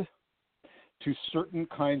 entitled to certain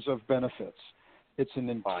kinds of benefits. It's an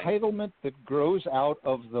entitlement that grows out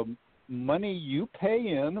of the money you pay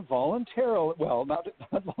in voluntarily. Well, not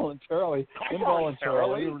voluntarily,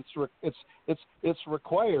 involuntarily. It's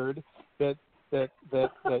required that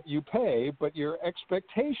you pay, but your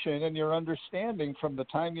expectation and your understanding from the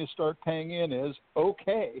time you start paying in is,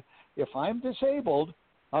 okay, if I'm disabled,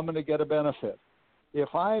 I'm going to get a benefit.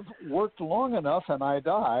 If I've worked long enough and I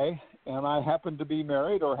die and I happen to be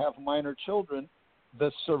married or have minor children, the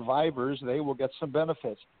survivors, they will get some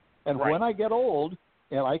benefits. And when I get old,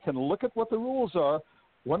 and I can look at what the rules are,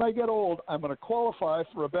 when I get old, I'm going to qualify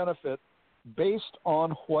for a benefit based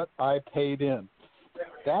on what I paid in.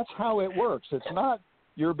 That's how it works. It's not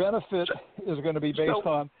your benefit is going to be based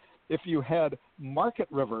on if you had market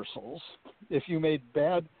reversals, if you made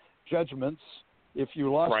bad judgments, if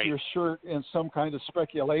you lost your shirt in some kind of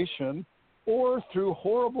speculation, or through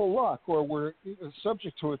horrible luck, or were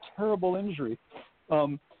subject to a terrible injury.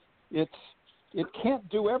 It can't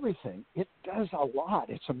do everything. It does a lot.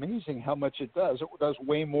 It's amazing how much it does. It does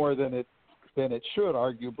way more than it should,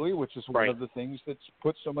 arguably, which is one of the things that's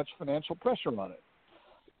put so much financial pressure on it.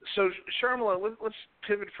 So, Sharmila, let's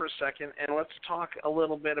pivot for a second, and let's talk a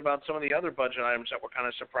little bit about some of the other budget items that were kind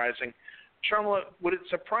of surprising. Sharmila, would it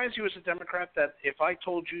surprise you as a Democrat that if I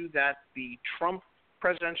told you that the Trump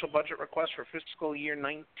presidential budget request for fiscal year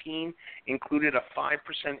 19 included a 5%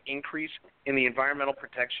 increase in the Environmental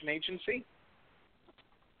Protection Agency?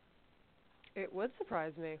 It would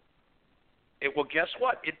surprise me. Well, guess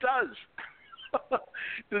what? It does.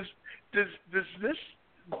 does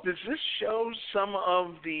this show some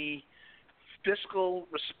of the fiscal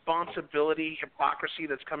responsibility hypocrisy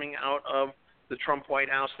that's coming out of the Trump White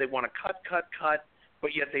House? They want to cut,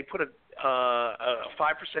 but yet they put a 5%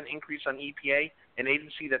 increase on EPA, an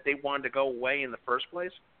agency that they wanted to go away in the first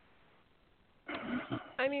place?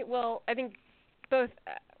 I mean, well, I think both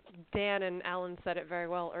Dan and Alan said it very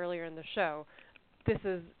well earlier in the show. This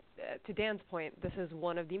is, to Dan's point, this is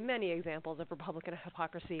one of the many examples of Republican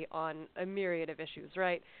hypocrisy on a myriad of issues,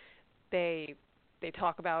 right? They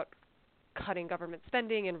talk about cutting government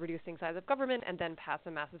spending and reducing size of government and then pass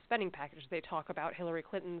a massive spending package. They talk about Hillary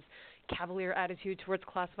Clinton's cavalier attitude towards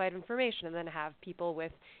classified information and then have people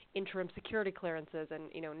with interim security clearances and,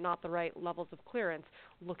 not the right levels of clearance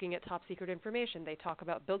looking at top secret information. They talk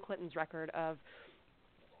about Bill Clinton's record of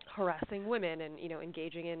harassing women and,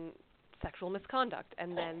 engaging in sexual misconduct,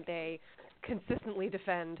 and then they consistently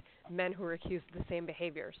defend men who are accused of the same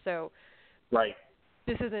behavior. So right.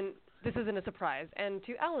 This isn't a surprise. And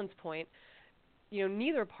to Alan's point,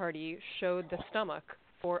 neither party showed the stomach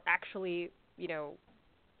for actually,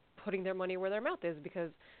 putting their money where their mouth is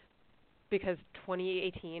because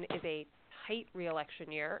 2018 is a tight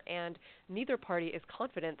re-election year, and neither party is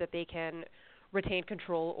confident that they can retain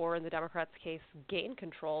control or, in the Democrats' case, gain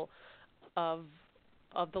control of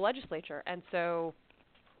the legislature. And so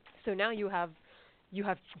now you have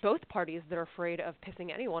both parties that are afraid of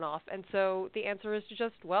pissing anyone off, and so the answer is to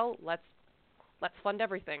just, let's fund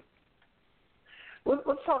everything.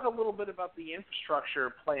 Let's talk a little bit about the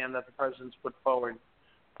infrastructure plan that the president's put forward.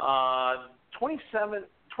 $27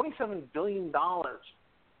 billion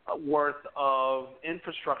worth of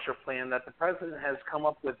infrastructure plan that the president has come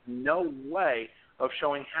up with no way of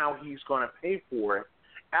showing how he's going to pay for it.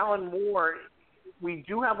 Alan Moore, we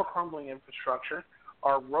do have a crumbling infrastructure.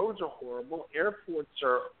 Our roads are horrible. Airports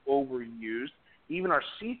are overused. Even our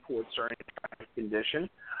seaports are in bad condition.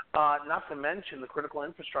 Not to mention the critical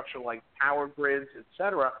infrastructure like power grids, et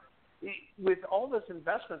cetera. With all this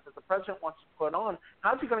investment that the president wants to put on,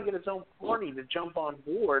 how's he going to get his own party to jump on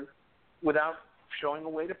board without showing a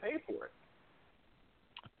way to pay for it?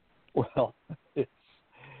 Well,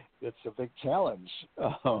 it's a big challenge.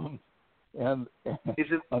 And is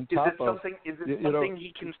it something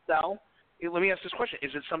he can sell? Let me ask this question: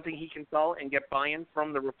 is it something he can sell and get buy-in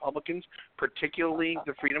from the Republicans, particularly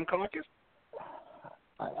the Freedom Caucus?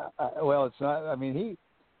 Well, it's not. I mean,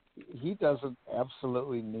 he doesn't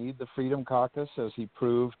absolutely need the Freedom Caucus, as he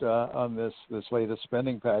proved on this latest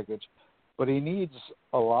spending package, but he needs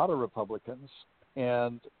a lot of Republicans,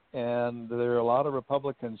 and there are a lot of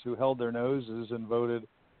Republicans who held their noses and voted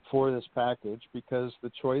for this package because the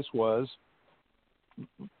choice was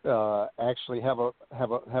actually have a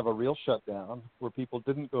real shutdown where people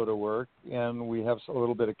didn't go to work, and we have a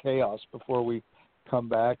little bit of chaos before we come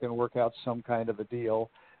back and work out some kind of a deal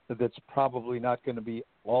that's probably not going to be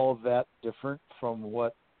all that different from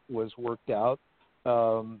what was worked out.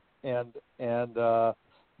 But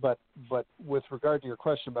with regard to your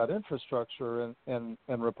question about infrastructure and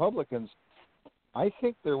Republicans, I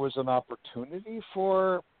think there was an opportunity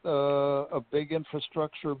for a big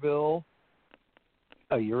infrastructure bill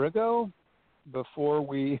a year ago before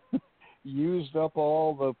we used up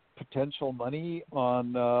all the potential money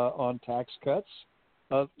on tax cuts,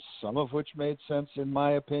 some of which made sense in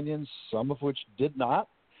my opinion, some of which did not,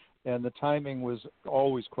 and the timing was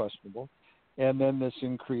always questionable. And then this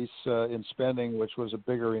increase in spending, which was a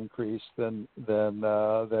bigger increase than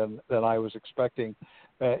I was expecting,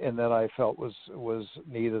 and that I felt was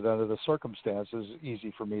needed under the circumstances.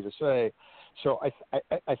 Easy for me to say. So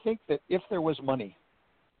I think that if there was money,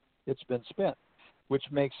 it's been spent,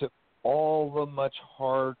 which makes it all the much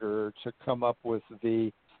harder to come up with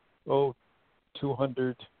the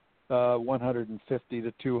 150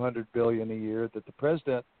 to 200 billion a year that the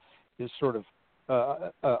president is sort of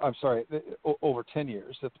over 10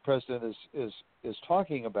 years that the president is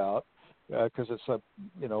talking about, because it's a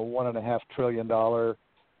 $1.5 trillion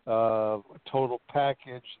total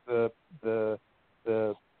package. The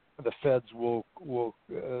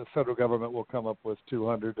federal government will come up with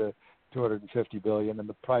 200 to 250 billion, and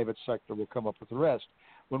the private sector will come up with the rest.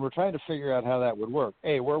 When we're trying to figure out how that would work,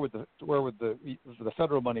 where would the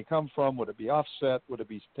federal money come from? Would it be offset? Would it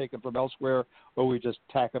be taken from elsewhere, or we just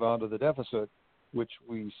tack it onto the deficit, which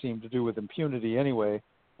we seem to do with impunity anyway?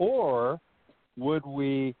 Or would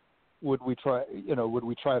we try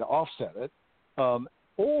to offset it?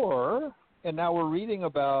 Or, and now we're reading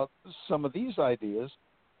about some of these ideas,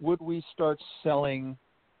 would we start selling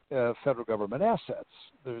federal government assets.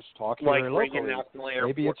 There's talk like here Reagan locally. National Airport.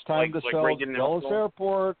 Maybe it's time to sell Reagan Dulles National.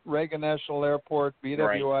 Airport, Reagan National Airport,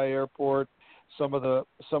 BWI Airport, some of the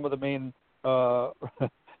main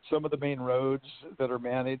some of the main roads that are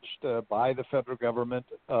managed by the federal government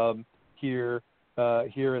here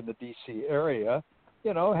in the D.C. area.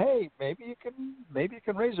 You know, hey, maybe you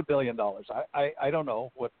can raise $1 billion. I don't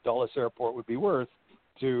know what Dulles Airport would be worth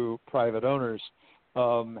to private owners,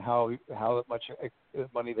 how much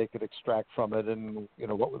money they could extract from it, and you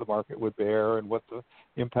know what the market would bear and what the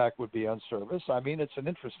impact would be on service. I mean, it's an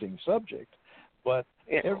interesting subject, but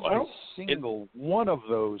every single one of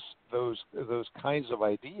those kinds of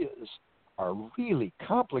ideas are really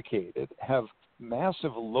complicated, have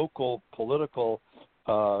massive local political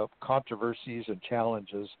controversies and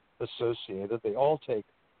challenges associated. They all take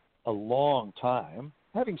a long time.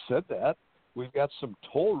 Having said that, we've got some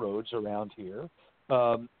toll roads around here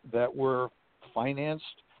that were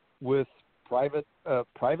financed with private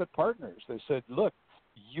partners. They said, look,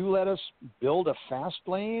 you let us build a fast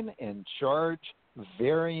lane and charge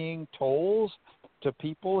varying tolls to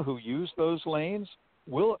people who use those lanes.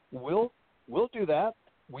 We'll do that.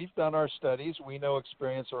 We've done our studies. We know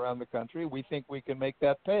experience around the country. We think we can make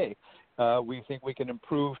that pay. We think we can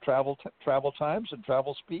improve travel times and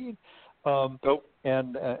travel speed, and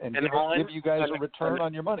give you guys a return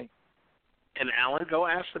on your money. And Alan, go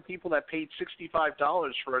ask the people that paid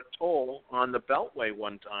 $65 for a toll on the Beltway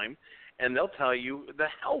one time, and they'll tell you the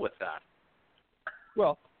hell with that.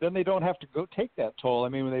 Well, then they don't have to go take that toll. I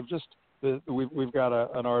mean, we've got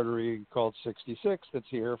an artery called 66 that's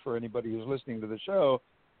here for anybody who's listening to the show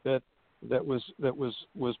that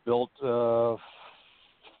was built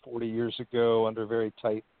 40 years ago under very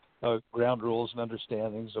tight ground rules and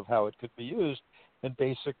understandings of how it could be used. And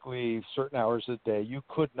basically, certain hours a day, you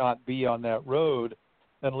could not be on that road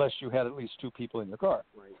unless you had at least two people in your car.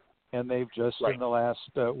 Right. And they've just within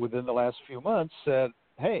the last few months said,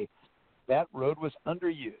 hey, that road was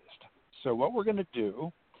underused. So what we're going to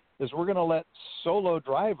do is we're going to let solo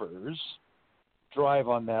drivers drive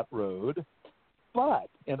on that road, but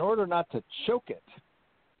in order not to choke it,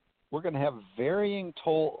 we're going to have varying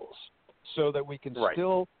tolls so that we can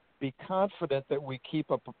still be confident that we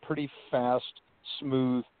keep up a pretty fast,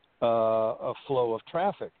 smooth flow of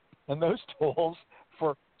traffic. And those tolls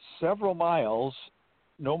for several miles,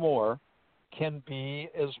 no more, can be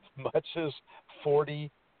as much as $30,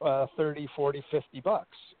 $40, $50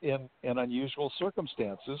 in unusual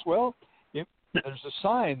circumstances. Well, if there's a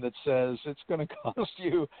sign that says it's going to cost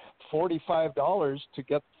you $45 to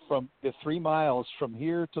get from the 3 miles from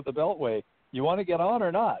here to the Beltway, you want to get on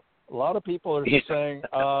or not? A lot of people are just saying,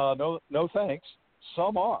 no thanks.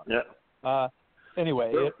 Some are. Yeah.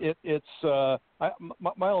 Anyway,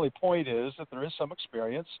 my only point is that there is some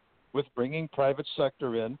experience with bringing private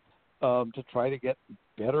sector in to try to get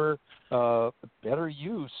better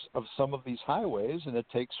use of some of these highways, and it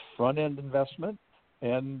takes front end investment,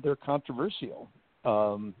 and they're controversial.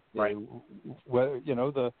 The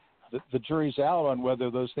jury's out on whether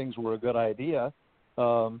those things were a good idea.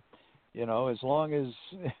 As long as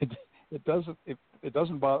it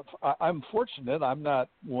doesn't bother. I'm fortunate. I'm not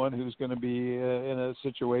one who's going to be in a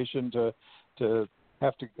situation to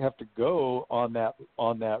have to go on that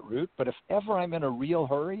route. But if ever I'm in a real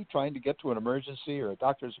hurry trying to get to an emergency or a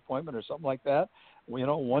doctor's appointment or something like that,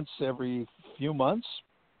 once every few months,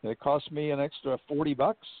 it costs me an extra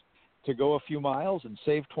 $40 to go a few miles and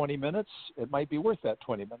save 20 minutes. It might be worth that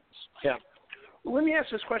 20 minutes. Yeah. Well, let me ask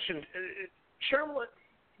this question, Cheryl.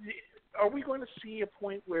 Are we going to see a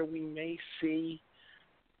point where we may see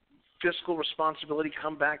fiscal responsibility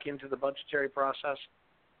come back into the budgetary process?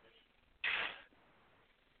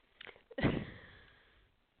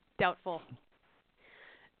 Doubtful.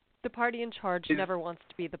 The party in charge never wants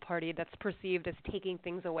to be the party that's perceived as taking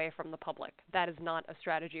things away from the public. That is not a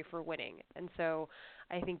strategy for winning. And so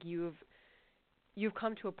I think you've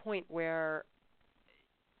come to a point where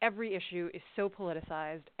every issue is so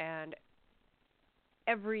politicized, and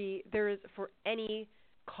there is, for any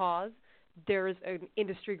cause, there is an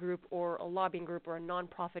industry group or a lobbying group or a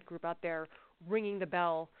nonprofit group out there ringing the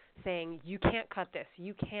bell saying, you can't cut this,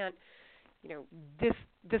 you can't,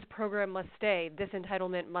 this program must stay, this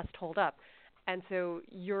entitlement must hold up. And so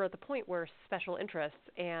you're at the point where special interests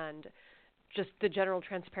and just the general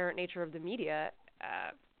transparent nature of the media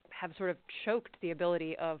have sort of choked the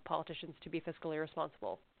ability of politicians to be fiscally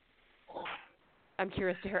responsible. I'm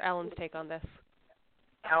curious to hear Alan's take on this.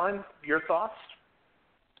 Alan, your thoughts?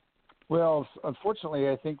 Well, unfortunately,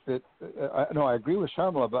 I think that I agree with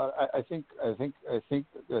Sharmila, but I think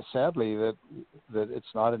sadly that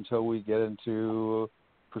it's not until we get into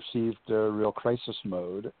perceived real crisis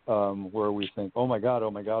mode, where we think, oh my God,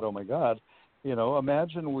 oh my God, oh my God.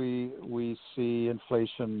 Imagine we see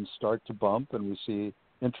inflation start to bump, and we see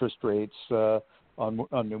interest rates on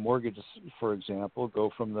new mortgages, for example, go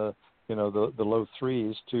from the low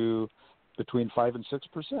threes to between 5 and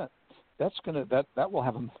 6%. That will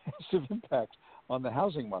have a massive impact on the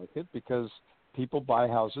housing market, because people buy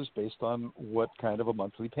houses based on what kind of a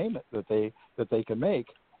monthly payment that they can make,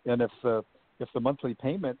 and if the monthly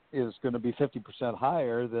payment is going to be 50%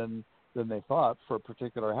 higher than they thought for a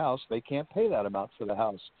particular house, they can't pay that amount for the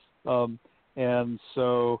house, and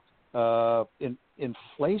so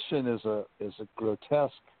inflation is a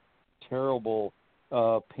grotesque, terrible,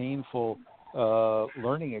 painful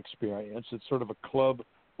learning experience. It's sort of a club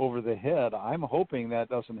over the head. I'm hoping that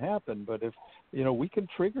doesn't happen, but if we can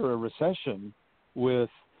trigger a recession with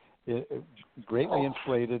greatly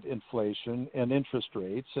inflated inflation and interest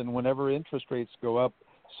rates, and whenever interest rates go up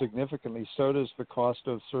significantly, so does the cost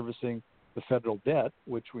of servicing the federal debt,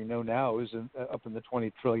 which we know now is up in the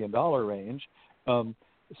 $20 trillion range.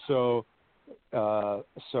 So a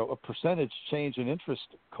percentage change in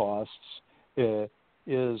interest costs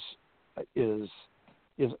is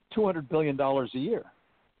 $200 billion a year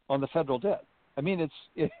on the federal debt. I mean,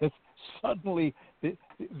 it's suddenly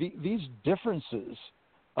these differences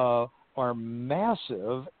are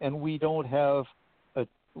massive, and we don't have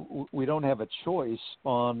a choice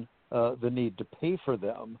on the need to pay for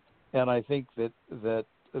them. And I think that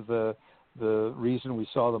the reason we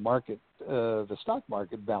saw the stock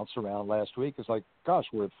market bounce around last week is like, gosh,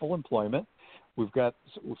 we're at full employment, we've got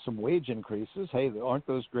some wage increases. Hey, aren't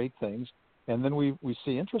those great things? And then we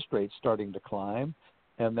see interest rates starting to climb,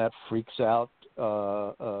 and that freaks out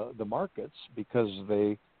the markets, because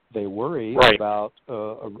they worry about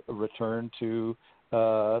a return to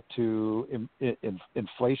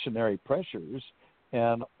inflationary pressures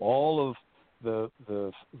and all of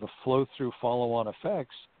the flow through follow-on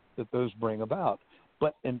effects that those bring about.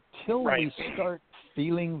 But until we start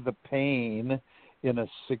feeling the pain in a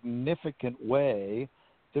significant way,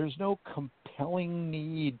 there's no compelling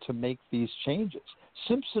need to make these changes.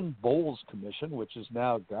 Simpson-Bowles Commission, which is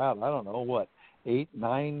now, God, I don't know what,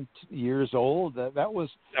 8-9 years old. That was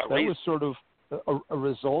sort of a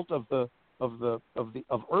result of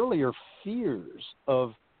earlier fears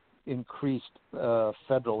of increased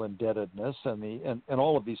federal indebtedness and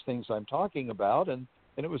all of these things I'm talking about, and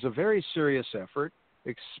it was a very serious effort,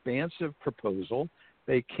 expansive proposal.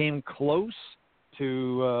 They came close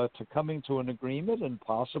to coming to an agreement and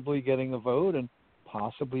possibly getting a vote and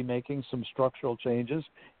possibly making some structural changes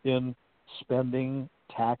in spending,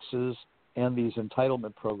 taxes, and these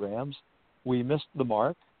entitlement programs. We missed the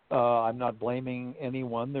mark. I'm not blaming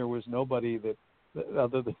anyone. There was nobody that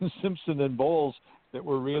other than Simpson and Bowles that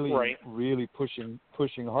were really pushing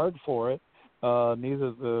hard for it.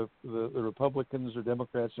 Neither the Republicans or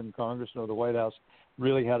Democrats in Congress nor the White House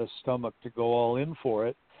really had a stomach to go all in for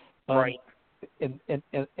it. But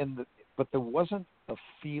there wasn't a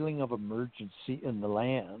feeling of emergency in the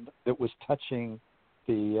land that was touching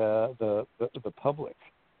the public,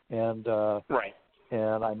 and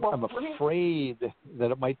I'm afraid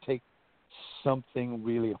that it might take something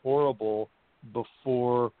really horrible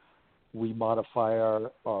before we modify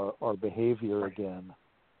our behavior again.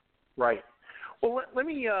 Right. Well, let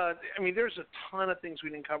me, there's a ton of things we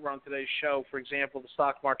didn't cover on today's show. For example, the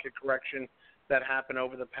stock market correction that happened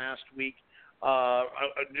over the past week.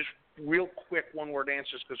 Just real quick one-word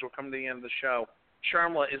answers because we're coming to the end of the show.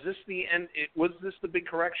 Sharmila, is this the end? Was this the big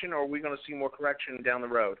correction, or are we going to see more correction down the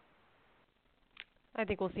road? I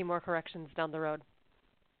think we'll see more corrections down the road.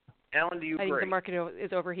 Alan, do you agree? I think the market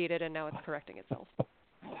is overheated, and now it's correcting itself.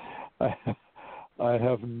 I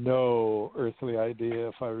have no earthly idea.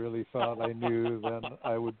 If I really thought I knew, then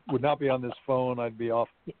I would not be on this phone. I'd be off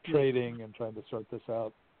trading and trying to sort this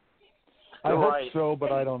out. I hope so,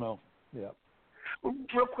 but I don't know. Yeah.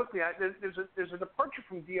 Real quickly, there's a departure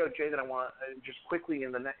from DOJ that I want to just quickly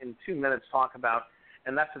in 2 minutes talk about,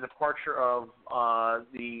 and that's the departure of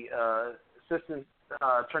the Assistant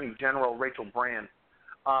Attorney General Rachel Brand.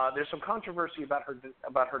 There's some controversy about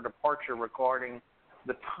her departure regarding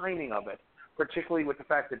the timing of it, particularly with the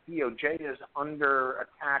fact that DOJ is under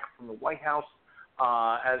attack from the White House,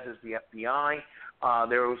 as is the FBI.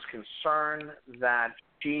 There was concern that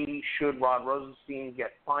should Rod Rosenstein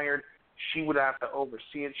get fired, she would have to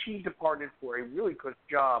oversee it. She departed for a really good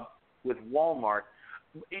job with Walmart.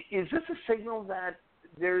 Is this a signal that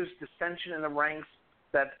there's dissension in the ranks,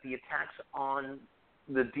 that the attacks on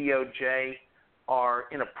the DOJ are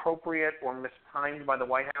inappropriate or mistimed by the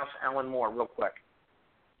White House? Alan Moore, real quick.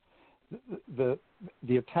 The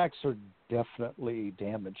attacks are definitely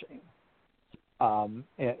damaging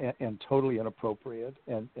and totally inappropriate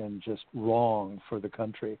and just wrong for the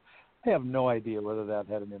country. I have no idea whether that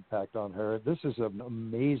had an impact on her. This is an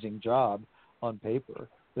amazing job on paper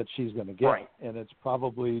that she's going to get, Right. and it's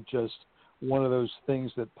probably just one of those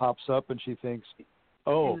things that pops up and she thinks,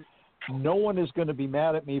 oh, no one is going to be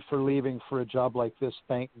mad at me for leaving for a job like this.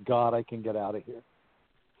 Thank God I can get out of here.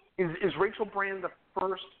 Is Rachel Brand the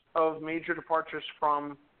first of major departures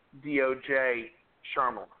from DOJ,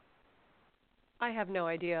 Sharma? I have no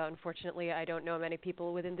idea. Unfortunately, I don't know many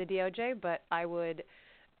people within the DOJ, but I would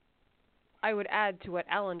add to what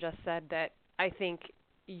Alan just said that I think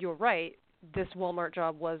you're right. This Walmart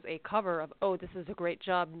job was a cover of, oh, this is a great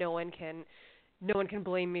job. No one can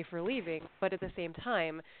blame me for leaving. But at the same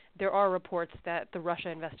time, there are reports that the Russia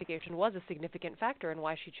investigation was a significant factor in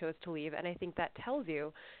why she chose to leave, and I think that tells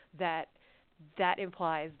you that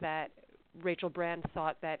implies that Rachel Brand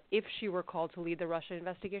thought that if she were called to lead the Russia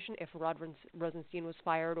investigation, if Rod Rosenstein was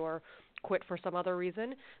fired or quit for some other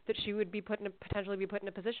reason, that she would be potentially be put in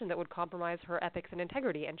a position that would compromise her ethics and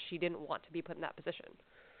integrity, and she didn't want to be put in that position.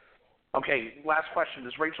 Okay, last question.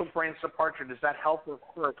 Does Rachel Brand's departure, does that help or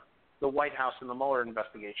hurt the White House in the Mueller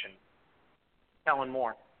investigation? Ellen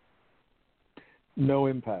Moore. No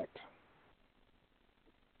impact.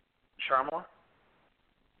 Sharma?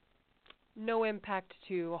 No impact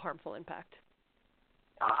to a harmful impact.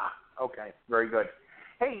 Okay. Very good.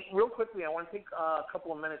 Hey, real quickly, I want to take a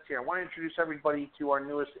couple of minutes here. I want to introduce everybody to our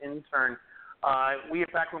newest intern. We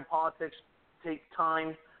at Backroom Politics take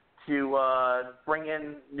time to bring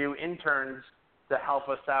in new interns to help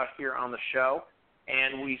us out here on the show,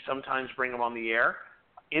 and we sometimes bring them on the air.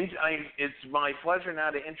 It's my pleasure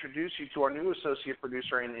now to introduce you to our new associate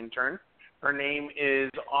producer and intern. Her name is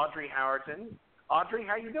Audrey Howerton. Audrey,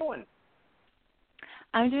 how you doing?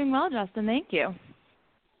 I'm doing well, Justin. Thank you.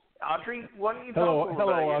 Audrey, why don't you tell us a little bit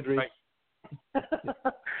Hello, Audrey.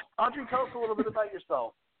 Audrey, tell us a little bit about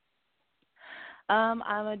yourself. I'm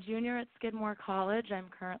a junior at Skidmore College. I'm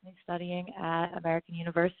currently studying at American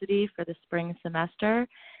University for the spring semester,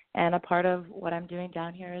 and a part of what I'm doing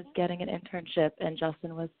down here is getting an internship, and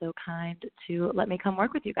Justin was so kind to let me come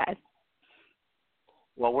work with you guys.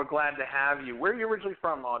 Well, we're glad to have you. Where are you originally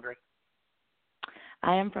from, Audrey?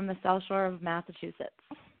 I am from the South Shore of Massachusetts.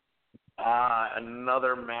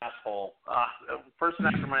 Another mass hole. Person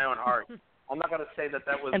after my own heart. I'm not going to say that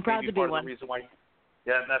was and proud maybe to be part of one. the reason why.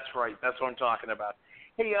 Yeah, that's right. That's what I'm talking about.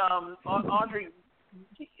 Hey, Audrey,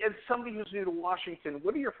 as somebody who's new to Washington,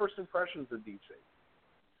 what are your first impressions of D.C.?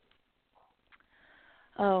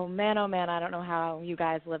 Oh, man, I don't know how you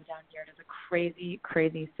guys live down here. It is a crazy,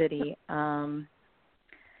 crazy city.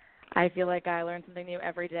 I feel like I learn something new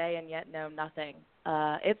every day, and yet know nothing.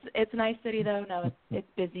 It's a nice city, though. No, it's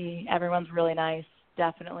busy. Everyone's really nice.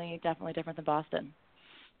 Definitely different than Boston.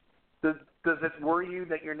 Does it worry you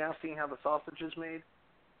that you're now seeing how the sausage is made?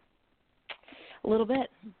 A little bit,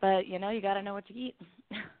 but you got to know what you eat.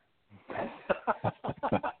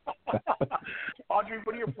 Audrey,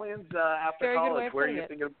 what are your plans after Very college? good way of Where are putting you it.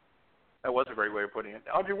 thinking? That was a great way of putting it.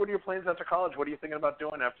 Audrey, what are your plans after college? What are you thinking about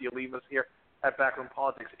doing after you leave us here at Backroom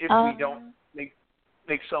Politics? If we don't make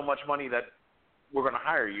so much money that we're going to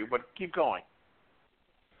hire you, but keep going.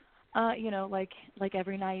 Like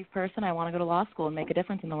every naive person, I want to go to law school and make a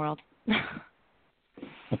difference in the world.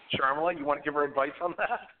 Sharmila, you want to give her advice on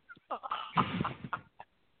that?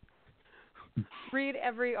 Read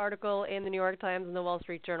every article in the New York Times and the Wall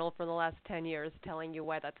Street Journal from the last 10 years telling you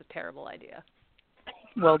why that's a terrible idea.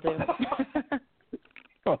 Will do.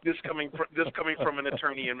 This coming from an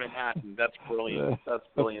attorney in Manhattan. That's brilliant. That's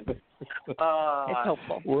brilliant. It's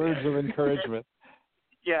helpful. Words of encouragement.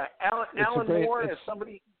 Yeah, Alan Moore is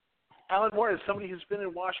somebody who's been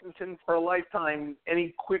in Washington for a lifetime.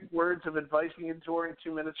 Any quick words of advice you can to her in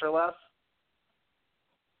 2 minutes or less?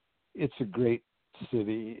 It's a great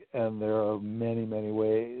city, and there are many, many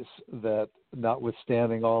ways that,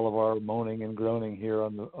 notwithstanding all of our moaning and groaning here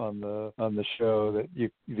on the show, that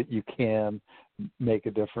you can make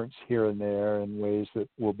a difference here and there in ways that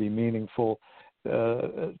will be meaningful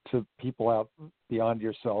to people out beyond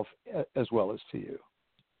yourself as well as to you.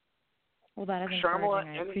 Well, that is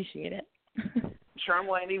encouraging. I appreciate it.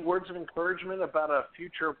 Sharmila, any words of encouragement about a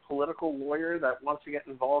future political lawyer that wants to get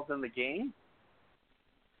involved in the game?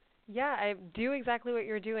 Yeah, I do exactly what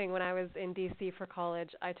you're doing. When I was in D.C. for college,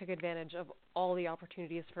 I took advantage of all the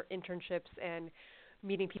opportunities for internships and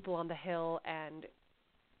meeting people on the Hill and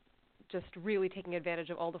just really taking advantage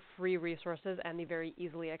of all the free resources and the very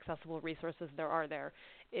easily accessible resources there are there.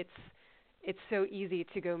 It's so easy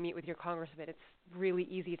to go meet with your congressman. It's really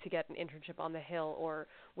easy to get an internship on the Hill or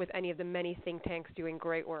with any of the many think tanks doing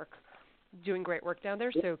great work doing great work down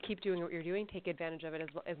there. So keep doing what you're doing. Take advantage of it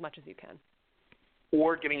as much as you can.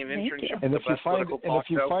 Or getting an Thank internship you. with And the if you best find political talk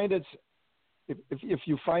show. if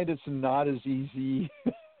you find it's not as easy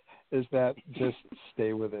as that, just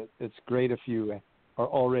stay with it. It's great if you are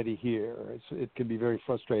already here. It can be very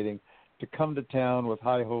frustrating to come to town with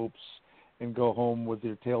high hopes and go home with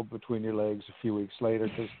your tail between your legs a few weeks later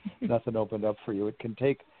because nothing opened up for you. It can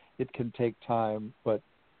take time, but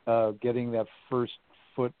getting that first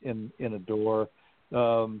foot in a door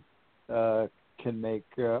can make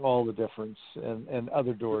all the difference, and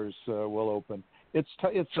other doors will open. It's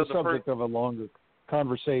the subject of a longer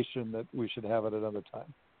conversation that we should have at another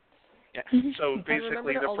time. Yeah. So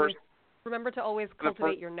basically, remember to always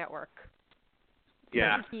cultivate your network.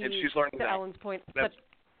 Yeah, and she's learning to that. Ellen's point,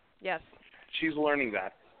 yes. She's learning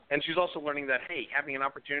that. And she's also learning that, hey, having an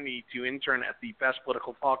opportunity to intern at the best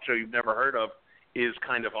political talk show you've never heard of is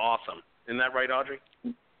kind of awesome. Isn't that right, Audrey?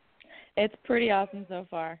 It's pretty awesome so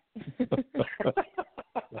far.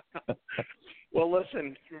 Well,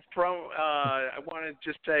 listen, I want to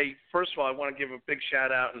just say, first of all, I want to give a big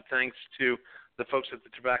shout-out and thanks to the folks at the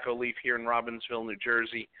Tobacco Leaf here in Robbinsville, New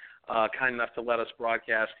Jersey, kind enough to let us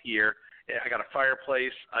broadcast here. I got a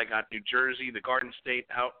fireplace. I got New Jersey, the Garden State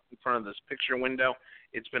out in front of this picture window.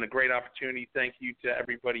 It's been a great opportunity. Thank you to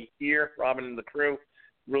everybody here, Robin and the crew.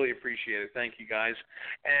 Really appreciate it. Thank you, guys.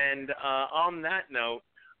 And on that note,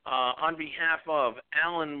 on behalf of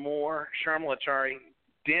Alan Moore, Sharmila Achari,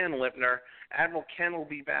 Dan Lipner, Admiral Ken will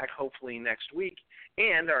be back hopefully next week,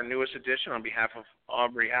 and our newest addition on behalf of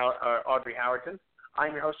Audrey Howerton.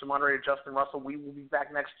 I'm your host and moderator, Justin Russell. We will be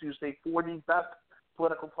back next Tuesday for the best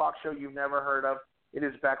political talk show you've never heard of. It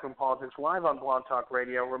is Backroom Politics live on Blog Talk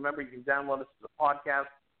Radio. Remember, you can download us as a podcast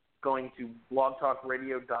going to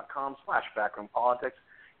blogtalkradio.com/backroompolitics.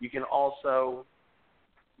 You can also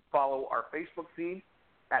follow our Facebook feed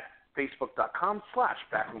at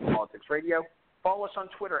facebook.com/backroompoliticsradio. Follow us on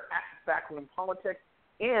Twitter at backroompolitics.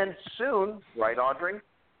 And soon, right, Audrey,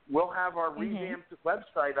 we'll have our revamped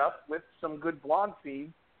website up with some good blog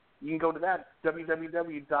feeds. You can go to that,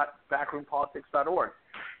 www.backroompolitics.org.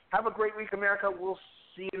 Have a great week, America. We'll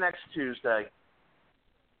see you next Tuesday.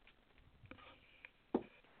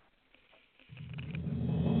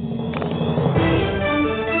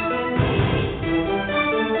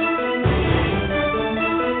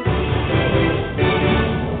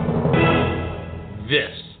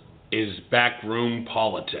 This is Backroom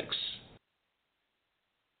Politics.